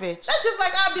past bitch. That's just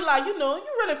like I'd be like, you know, you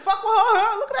really fuck with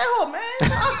her. Look at that hoe, man.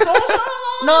 I told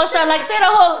her. No, so like say the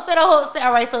whole.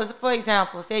 All right, so for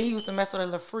example, say he used to mess with a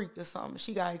little freak or something.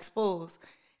 She got exposed,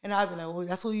 and I'd be like, "Oh,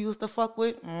 that's who you used to fuck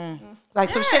with." Like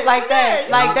some shit like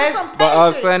that. Like that's.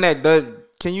 But saying that,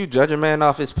 can you judge a man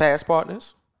off his past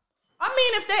partners? I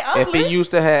mean, if they ugly.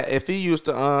 If he used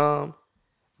to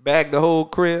bag the whole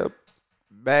crib,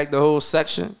 bag the whole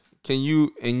section, can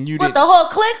you What, the whole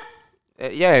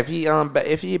clique? Yeah, if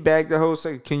he bagged the whole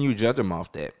section, can you judge him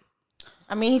off that?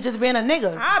 I mean, he just being a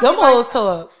nigga. Them hoes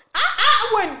talk.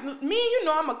 I wouldn't. Me, you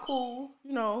know, I'm a cool.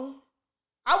 You know,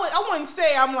 I wouldn't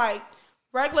say I'm like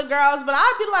regular girls, but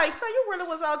I'd be like, so you really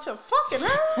was out here fucking,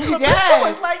 huh? The bitch you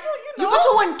was like, you know, but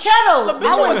you wouldn't kettle. The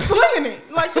bitch you was slinging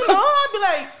it, like, you know. I'd be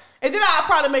like, and then I'd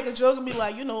probably make a joke and be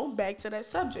like, you know, back to that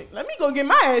subject. Let me go get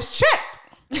my ass checked.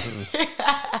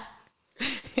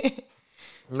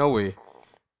 No way.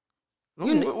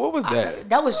 What was that?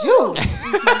 That was you.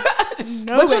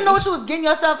 But you know what you was getting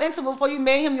yourself into before you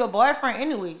made him your boyfriend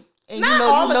anyway. And Not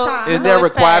all the time. Is there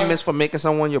requirements for making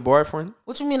someone your boyfriend?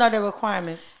 What you mean are there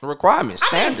requirements? Requirements,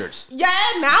 standards. Yeah,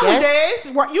 nowadays,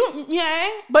 but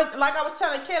like I was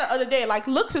telling Kay the other day, like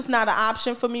looks is not an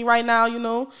option for me right now, you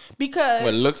know, because.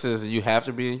 What looks is you have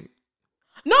to be.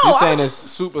 No, you saying it's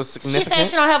super significant. She's saying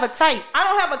she don't have a type. I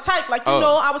don't have a type. Like you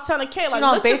know, I was telling Kay, like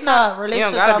looks based is not. on It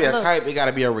relationship. don't gotta be a type. It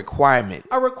gotta be a requirement.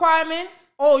 A requirement.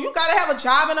 Oh, you gotta have a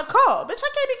job and a car, bitch. I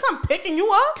can't be come picking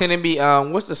you up. Can it be?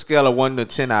 What's the scale of 1 to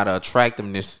 10 out of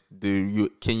attractiveness?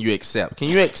 Can you accept? Can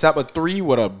you accept a 3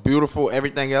 with a beautiful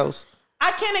everything else? I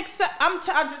can't accept. I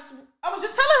was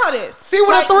just telling her this. See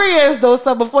what a 3 is though,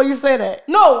 so before you say that.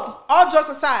 No, all jokes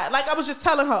aside, like I was just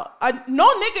telling her, no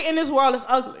nigga in this world is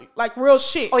ugly. Like real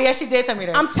shit. Oh yeah, she did tell me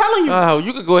that. I'm telling you. Oh,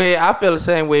 you could go ahead. I feel the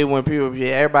same way when people.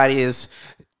 Everybody is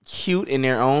cute in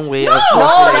their own way. No,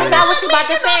 that's not what she about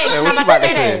to say. Yeah, what you about to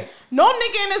say? No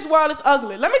nigga in this world is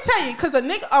ugly. Let me tell you, because a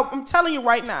nigga, I'm telling you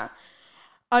right now,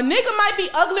 a nigga might be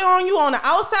ugly on you on the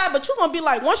outside, but you gonna be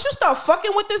like, once you start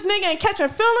fucking with this nigga and catching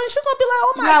feelings, you gonna be like,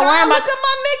 oh my God, look at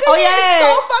my nigga. Oh, He's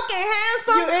so fucking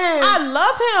handsome. I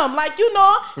love him. Like, you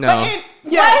know. No.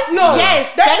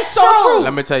 Yes, that's so true.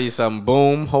 Let me tell you something.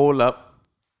 Boom, hold up.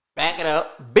 Back it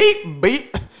up. Beep,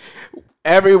 beep.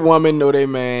 Every woman know their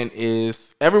man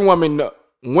is, women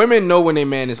know when their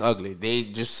man is ugly. They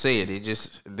just say it.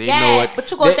 They know it.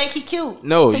 But you gonna think he cute.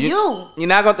 No, you're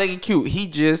not gonna think he cute. He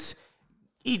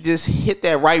just hit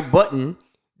that right button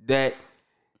that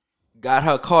got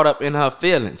her caught up in her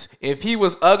feelings. If he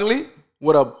was ugly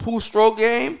with a poo stroke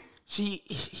game, he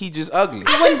just ugly.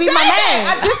 He wouldn't be my man.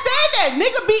 I just said that.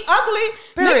 Nigga be ugly.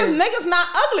 Niggas not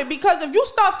ugly, because if you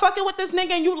start fucking with this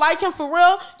nigga and you like him for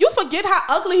real, you forget how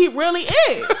ugly he really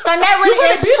is. Son, that really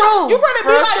is true. You really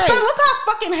be like, son, look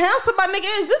how fucking handsome my nigga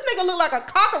is. This nigga look like a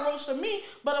cockroach to me,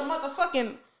 but a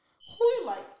motherfucking, who you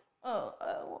like?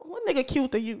 What nigga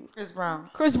cute to you? Chris Brown.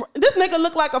 This nigga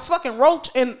look like a fucking roach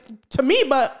and to me,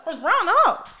 but Chris Brown to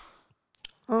her.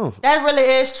 Oh, that really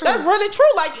is true. That's really true.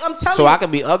 Like I'm telling you. So I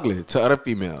could be ugly to other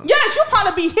females. Yes, you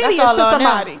probably be hideous to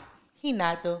somebody. He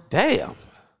not though. Damn.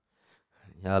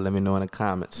 Y'all let me know in the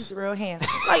comments. He's real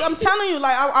handsome. Like I'm telling you,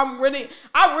 like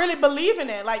I really believe in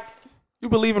it. Like you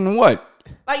believe in what?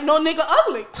 Like no nigga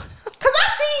ugly. Cause I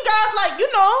seen guys like,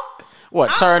 you know.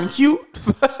 What, turn cute?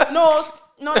 No,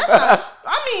 that's not.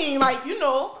 I mean, like, you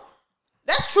know,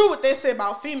 that's true what they say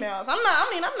about females. I'm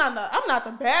not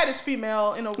the baddest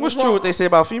female in the world. What's true what they say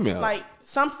about females? Like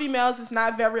some females is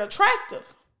not very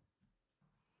attractive.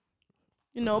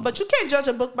 You know, but you can't judge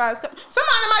a book by its cover.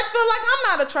 Somebody might feel like I'm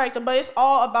not attractive, but it's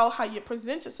all about how you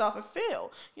present yourself and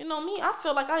feel. You know me, I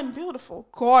feel like I'm beautiful,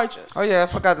 gorgeous. Oh yeah, I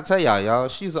forgot to tell y'all.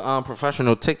 She's a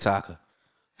professional TikToker.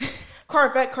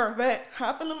 Corvette.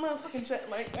 Hop in the motherfucking jet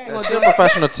like that. She's a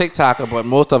professional TikToker, but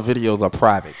most of her videos are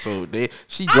private. So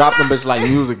she dropped them bitch like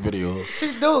music videos.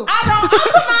 She do.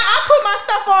 I put my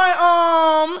stuff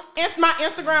on my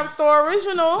Instagram stories,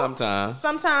 you know.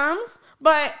 Sometimes.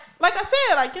 But like I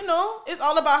said, like, you know, it's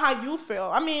all about how you feel.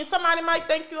 I mean, somebody might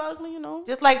think you ugly, you know.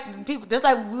 Just like we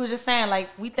were just saying, like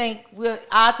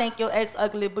I think your ex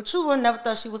ugly, but you would never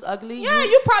thought she was ugly. Yeah,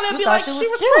 you probably be like she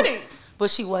was cute. pretty. But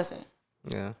she wasn't.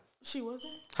 Yeah. She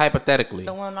wasn't? Hypothetically.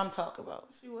 The one I'm talking about.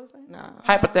 She wasn't? Nah.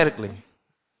 Hypothetically. You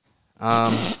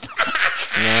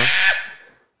know,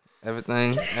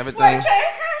 everything. Okay.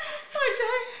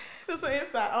 This is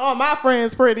inside. Oh, my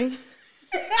friend's pretty.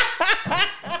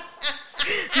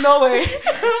 No way.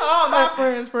 All my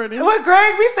friends pretty. What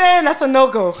Greg be saying? That's a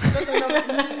no-go.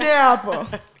 Never.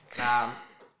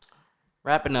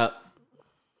 Wrapping up,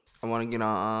 I want to get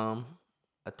on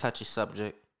a touchy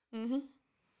subject.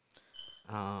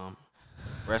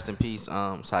 Rest in peace.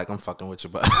 Sorry, I'm fucking with you,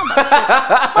 but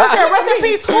I said, rest in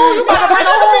peace. Who you about to bring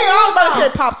I was about to say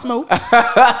Pop Smoke. So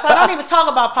I don't even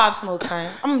talk about Pop Smoke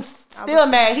time. I'm still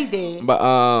mad he did. But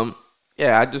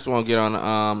yeah, I just want to get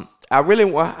on. I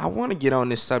want to get on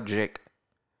this subject.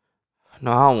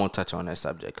 No, I don't want to touch on that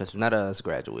subject because none of us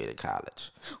graduated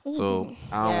college. So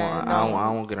I don't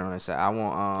want to get on that side. I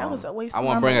want That was a waste I of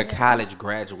want to my bring a money. college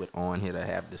graduate on here to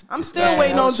have this. I'm discussion. still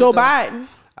waiting on Joe Biden.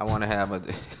 I want to have a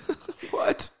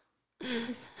what?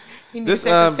 This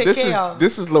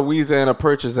This is Louisiana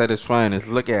Purchase at its finest.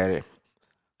 Look at it.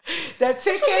 that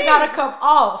ticket gotta come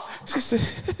off. She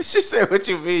said, "What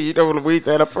you mean? You know what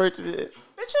Louisiana Purchase is?"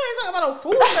 Bitch, you ain't talking about no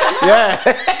food. Man. Yeah.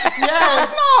 Yeah.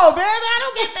 No, baby, I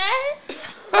don't get that.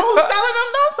 Who's selling them?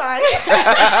 Don't say.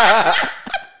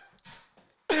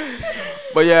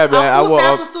 But yeah, man, Our food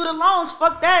stamps with student loans.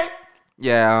 Fuck that.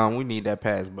 Yeah, we need that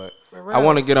pass, but For real. I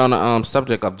want to get on the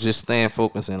subject of just staying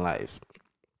focused in life.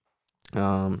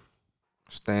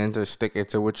 Sticking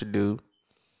to what you do,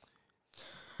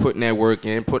 putting that work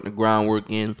in, putting the groundwork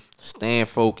in, staying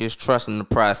focused, trusting the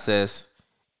process,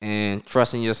 and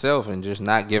trusting yourself, and just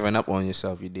not giving up on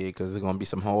yourself. You did, because there's gonna be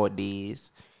some hard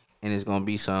days, and it's gonna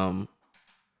be some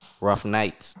rough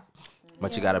nights,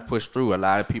 but you gotta push through. A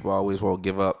lot of people always won't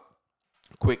give up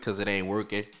quick because it ain't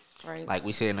working. Right. Like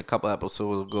we said in a couple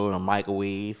episodes ago, the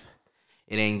microwave,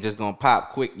 it ain't just gonna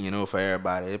pop quick, for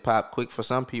everybody. It pop quick for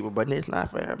some people, but it's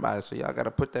not for everybody. So y'all gotta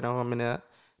put that arm in there,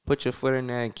 put your foot in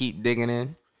there, and keep digging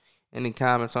in. Any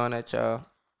comments on that, y'all?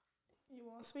 You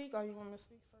want to speak or you want me to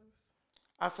speak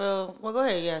first? Well, go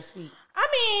ahead. Yeah, speak. I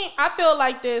mean, I feel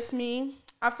like this,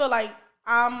 I feel like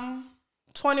I'm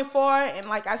 24 and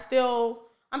like I'm still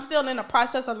in the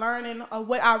process of learning of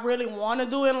what I really want to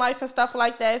do in life and stuff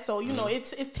like that. So,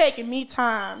 it's taking me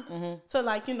time to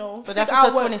like, But that's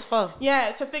what your 20s for.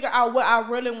 Yeah, to figure out what I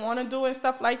really want to do and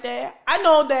stuff like that. I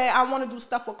know that I want to do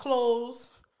stuff with clothes.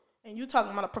 And you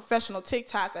talking about a professional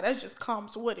TikToker, that just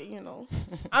comes with it,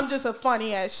 I'm just a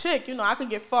funny ass chick, I can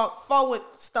get fucked with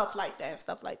stuff like that and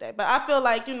stuff like that. But I feel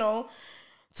like,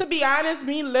 to be honest,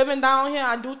 me living down here,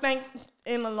 I do think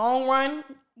in the long run,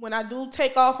 when I do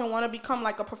take off and want to become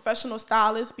like a professional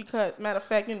stylist, because matter of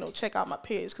fact, check out my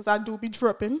page because I do be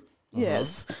dripping,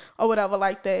 yes, or whatever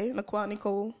like that, in the QUAIL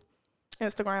Nicole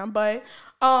Instagram. But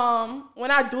when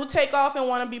I do take off and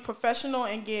want to be professional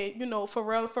and get, for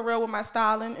real with my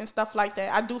styling and stuff like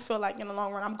that, I do feel like in the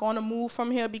long run I'm going to move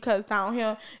from here, because down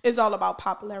here is all about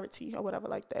popularity or whatever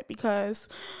like that. Because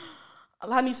a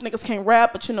lot of these niggas can't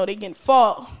rap, but they getting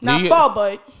fought. Not fought,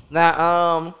 but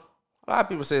now a lot of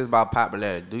people say it's about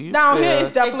popularity. Do you down feel, here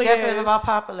it's definitely is about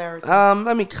popularity.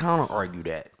 let me counter argue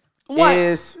that.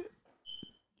 What?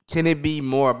 Can it be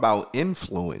more about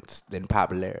influence than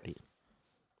popularity?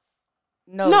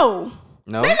 No. No?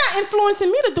 They're not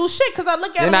influencing me to do shit, because I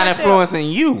look at They're them not like influencing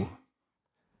you.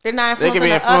 They're not They influencing can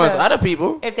be influencing other other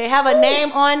people. If they have a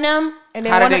name on them and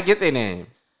How did they get their name?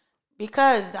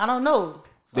 Because I don't know.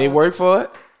 They work for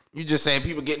it? You just saying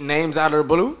people getting names out of the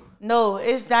blue? No,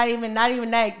 it's not even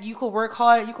that. You could work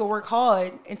hard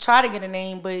and try to get a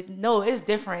name, but no, it's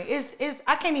different. It's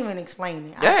I can't even explain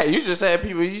it. Yeah, you just said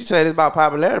people. You said it's about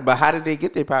popularity, but how did they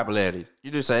get their popularity?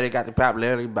 You just said they got the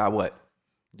popularity by what?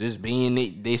 Just being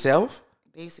they self.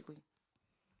 Basically.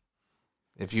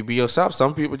 If you be yourself,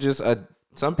 some people But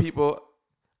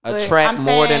attract I'm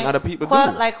more saying, than other people do.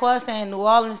 Like Quail saying, New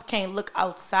Orleans can't look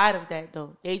outside of that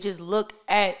though. They just look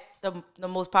at the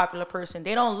most popular person.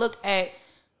 They don't look at,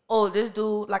 oh, this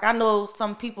dude. Like I know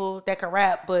some people that can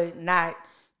rap, but not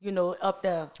up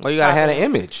there. Well, you gotta have an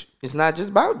image. It's not just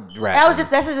about rap.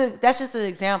 That's just an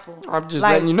example. I'm just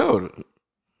letting you know.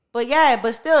 But yeah,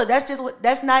 but still,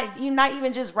 that's not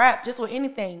even just rap. Just with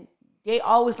anything, they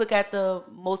always look at the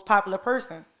most popular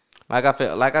person. Like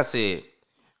I said,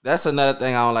 that's another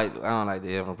thing I don't like to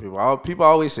hear from people. People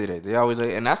always say that. They always look,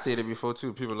 and I said it before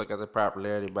too. People look at the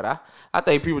popularity, but I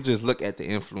think people just look at the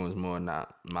influence more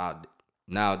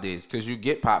nowadays, because you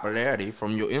get popularity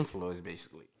from your influence.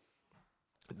 Basically,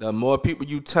 the more people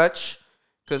you touch,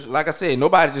 because like I said,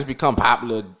 nobody just become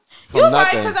popular from You're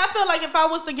nothing. right, because I feel like if I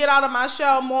was to get out of my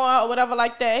shell more or whatever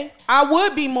like that, I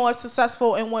would be more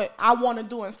successful in what I want to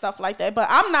do and stuff like that. But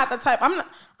I'm not the type.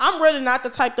 I'm really not the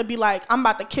type to be like, I'm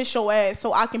about to kiss your ass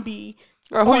so I can be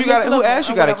Who you got? Who asked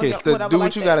you got to kiss? Do whatever what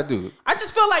like you that. got to do. I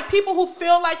just feel like people who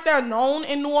feel like they're known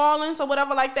in New Orleans or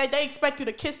whatever like that, they expect you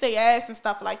to kiss their ass and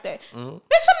stuff like that. Bitch, I'm not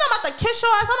about to kiss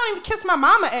your ass. I don't even kiss my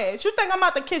mama ass. You think I'm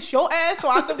about to kiss your ass so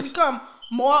I can become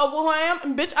more of who I am?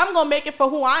 And bitch, I'm gonna make it for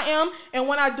who I am. And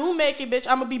when I do make it, bitch,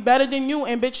 I'm gonna be better than you.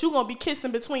 And bitch, you gonna be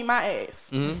kissing between my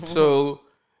ass. So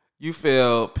you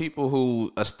feel people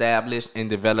who established and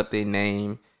developed their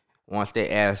name once their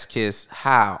ass kiss,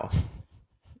 how?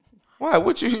 Why?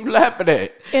 What you laughing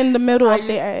at? In the middle of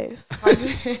their ass.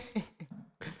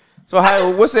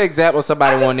 So what's the example of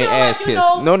somebody just wanting their feel ass like, you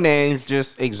kissed? know- No names,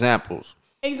 just examples.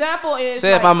 Example is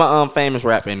Say if like, I'm a famous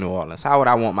rapper in New Orleans, how would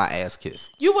I want my ass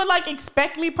kissed? you would like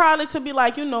expect me probably to be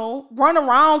like, you know, run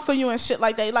around for you and shit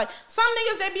like that. Like some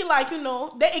niggas, they be like, you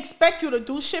know, they expect you to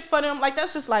do shit for them. Like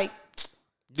that's just like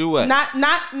Do what? not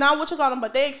what you call them,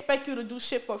 but they expect you to do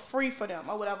shit for free for them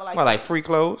or whatever. Like What, like free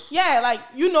clothes? yeah, like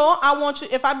you know, I want you.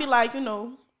 If I be like, you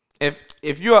know,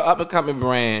 If you're an up and coming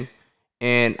brand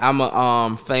and I'm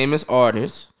a famous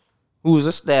artist who's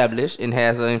established and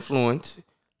has an influence,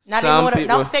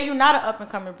 Don't say you're not an up and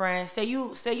coming brand. Say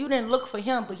you didn't look for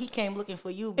him, but he came looking for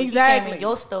you. But he came in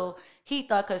your store. He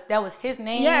thought because that was his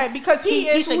name. yeah, because he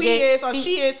is who he is or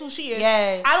she is who she is.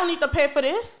 Yeah. I don't need to pay for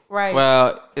this. Right.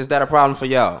 Well, is that a problem for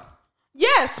y'all?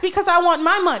 Yes, because I want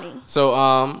my money.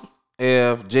 So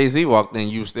if Jay-Z walked in,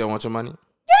 you still want your money?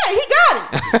 Yeah, he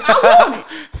got it. I want it.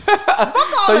 Fuck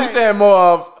all So that. you saying more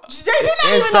of Jay-Z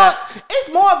not even on, it's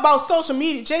more about social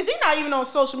media. Jay-Z not even on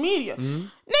social media. Nigga,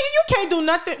 you can't do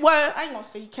nothing. Well, I ain't gonna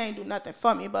say you can't do nothing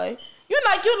for me, but you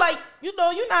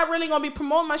know, you're not really gonna be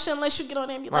promoting my shit unless you get on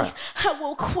there and be like, I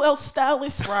will QUAIL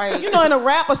stylist. Right. You know, in a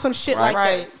rap or some shit like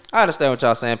Right. that. I understand what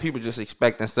y'all saying. People just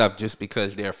expecting stuff just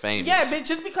because they're famous. Yeah, but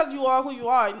just because you are who you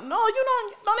are. No, you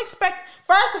don't expect.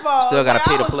 First of all, Still gotta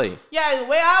the way pay I to play. Yeah, the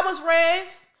way I was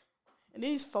raised, and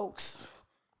these folks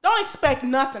don't expect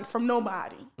nothing from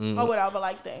nobody or whatever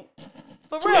like that.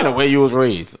 For real. Man, the way you was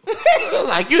raised,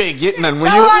 like you ain't getting nothing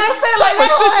when No, you. I didn't say like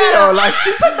that. Like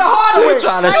she took the hard way.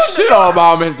 trying to shit on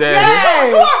mom and daddy. Yeah,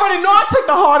 you already know I took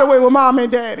the hard way with mom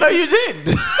and daddy. No, you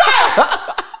didn't.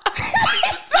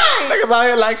 Niggas out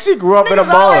here like she grew up in a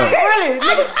mud. Really?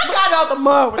 I got out the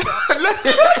mud with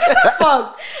that.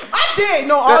 Fuck. I did.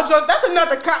 No, all jokes. That's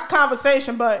another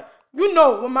conversation, but you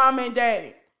know with mom and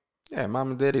daddy. Yeah,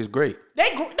 mom and daddy is great. They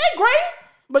great,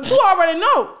 but you already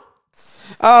know.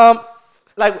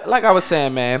 Like I was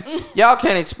saying, man, y'all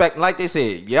can't expect, like they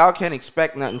said, y'all can't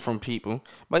expect nothing from people.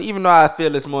 But even though I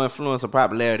feel it's more influence or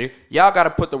popularity, y'all got to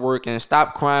put the work in.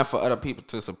 Stop crying for other people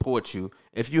to support you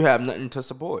if you have nothing to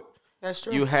support. That's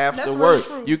true. You have That's to really work.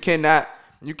 true.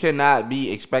 You cannot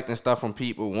be expecting stuff from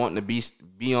people, wanting to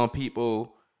be on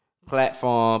people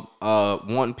platform,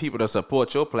 wanting people to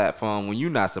support your platform when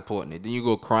you're not supporting it. Then you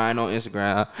go crying on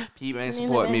Instagram. People ain't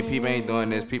supporting me. People ain't doing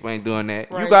this. People ain't doing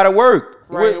that. Right. You gotta work.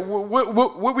 Right.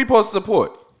 What we supposed to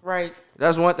support? Right.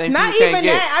 That's one thing Not people even can't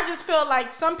get. that. I just feel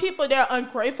like some people they're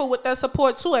ungrateful with their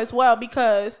support too as well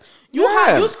because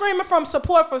Yeah. you screaming from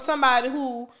support for somebody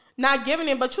who not giving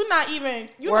it, but you're not even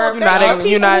You're not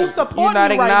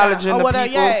acknowledging the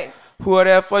people who are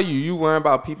there for you. You worrying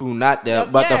about people who not there,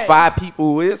 but the 5 people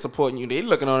who is supporting you, they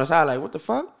looking on the side like, what the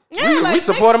fuck? Yeah, we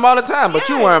support them all the time, but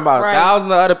you worrying about Right.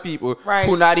 thousands of other people Right.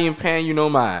 who not even paying you no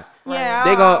mind. Yeah,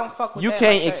 They I gon' don't fuck with you that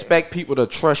can't like that. expect people to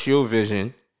trust your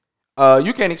vision.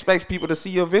 You can't expect people to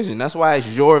see your vision. That's why it's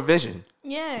your vision.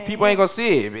 Yeah, People ain't gonna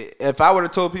see it. If I would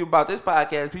have told people about this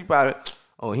podcast, people probably,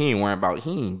 oh, he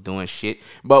ain't doing shit.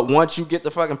 But once you get the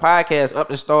fucking podcast up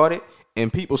and started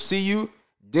and people see you,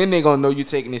 then they gonna know you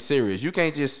taking it serious. You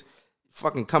can't just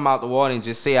fucking come out the water and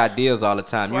just say ideas all the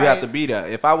time. You have Right. to be there.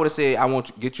 If I would have said, I want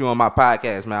to get you on my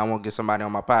podcast, man, I want to get somebody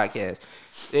on my podcast,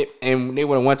 and they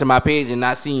would have went to my page and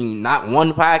not seen not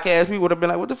one podcast, we would have been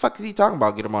like, what the fuck is he talking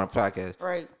about? Get him on a podcast.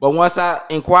 Right. But once I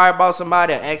inquire about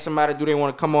somebody, or ask somebody, do they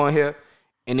want to come on here,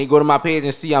 and they go to my page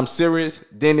and see I'm serious,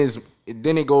 then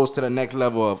it goes to the next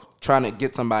level of trying to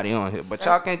get somebody on here. But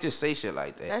y'all can't just say shit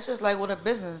like that. That's just like with a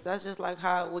business. That's just like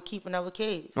how we're keeping up with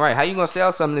kids. Right. How you gonna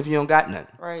sell something if you don't got nothing?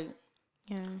 Right.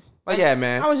 yeah. But yeah,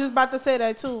 man. I was just about to say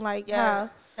that too. Like, Yeah.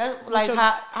 yeah, That's like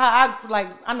how I like.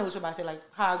 I know what you're about to say. Like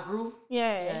how I grew.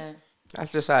 yeah. Yeah.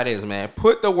 That's just how it is, man.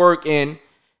 Put the work in.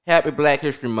 Happy Black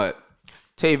History Month.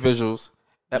 Tay Visuals,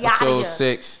 outta episode here.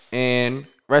 6. And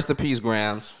rest in peace,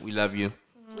 Grams. We love you.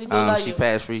 We do love She you.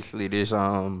 passed recently this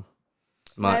month.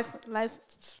 Last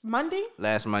Monday.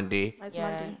 Last Monday. Last Yeah.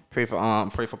 Monday. Pray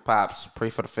for Pops. Pray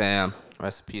for the fam.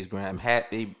 Rest in peace, Graham.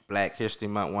 Happy Black History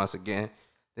Month once again.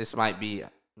 This might be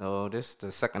this is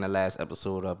the second to last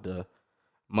episode of the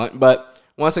month. But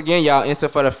once again, y'all enter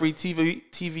for the free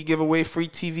TV giveaway. Free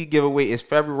TV giveaway is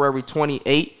February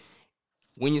 28th.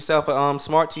 Win yourself a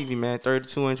smart TV, man.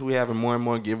 32-inch. We having more and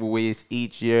more giveaways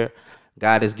each year.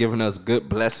 God has given us good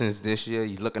blessings this year.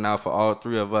 He's looking out for all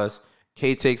three of us.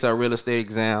 Kay takes our real estate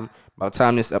exam. By the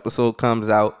time this episode comes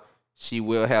out, she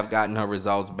will have gotten her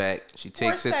results back. She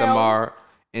takes it tomorrow,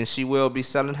 and she will be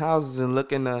selling houses and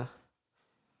looking to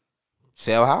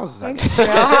sell houses. I guess.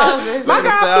 My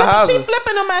God, she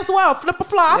flipping them as well. Flip a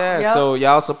flop. Yeah, so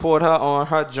y'all support her on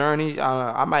her journey.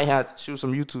 I might have to shoot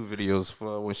some YouTube videos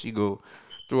for when she go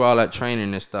through all that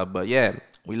training and stuff. But yeah,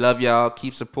 we love y'all.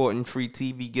 Keep supporting free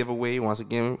TV giveaway. Once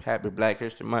again, happy Black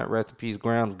History Month. Rest in peace,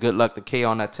 Graham. Good luck to K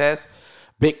on that test.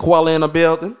 Big QUAIL in the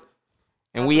building.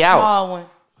 And we out.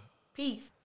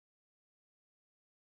 Peace.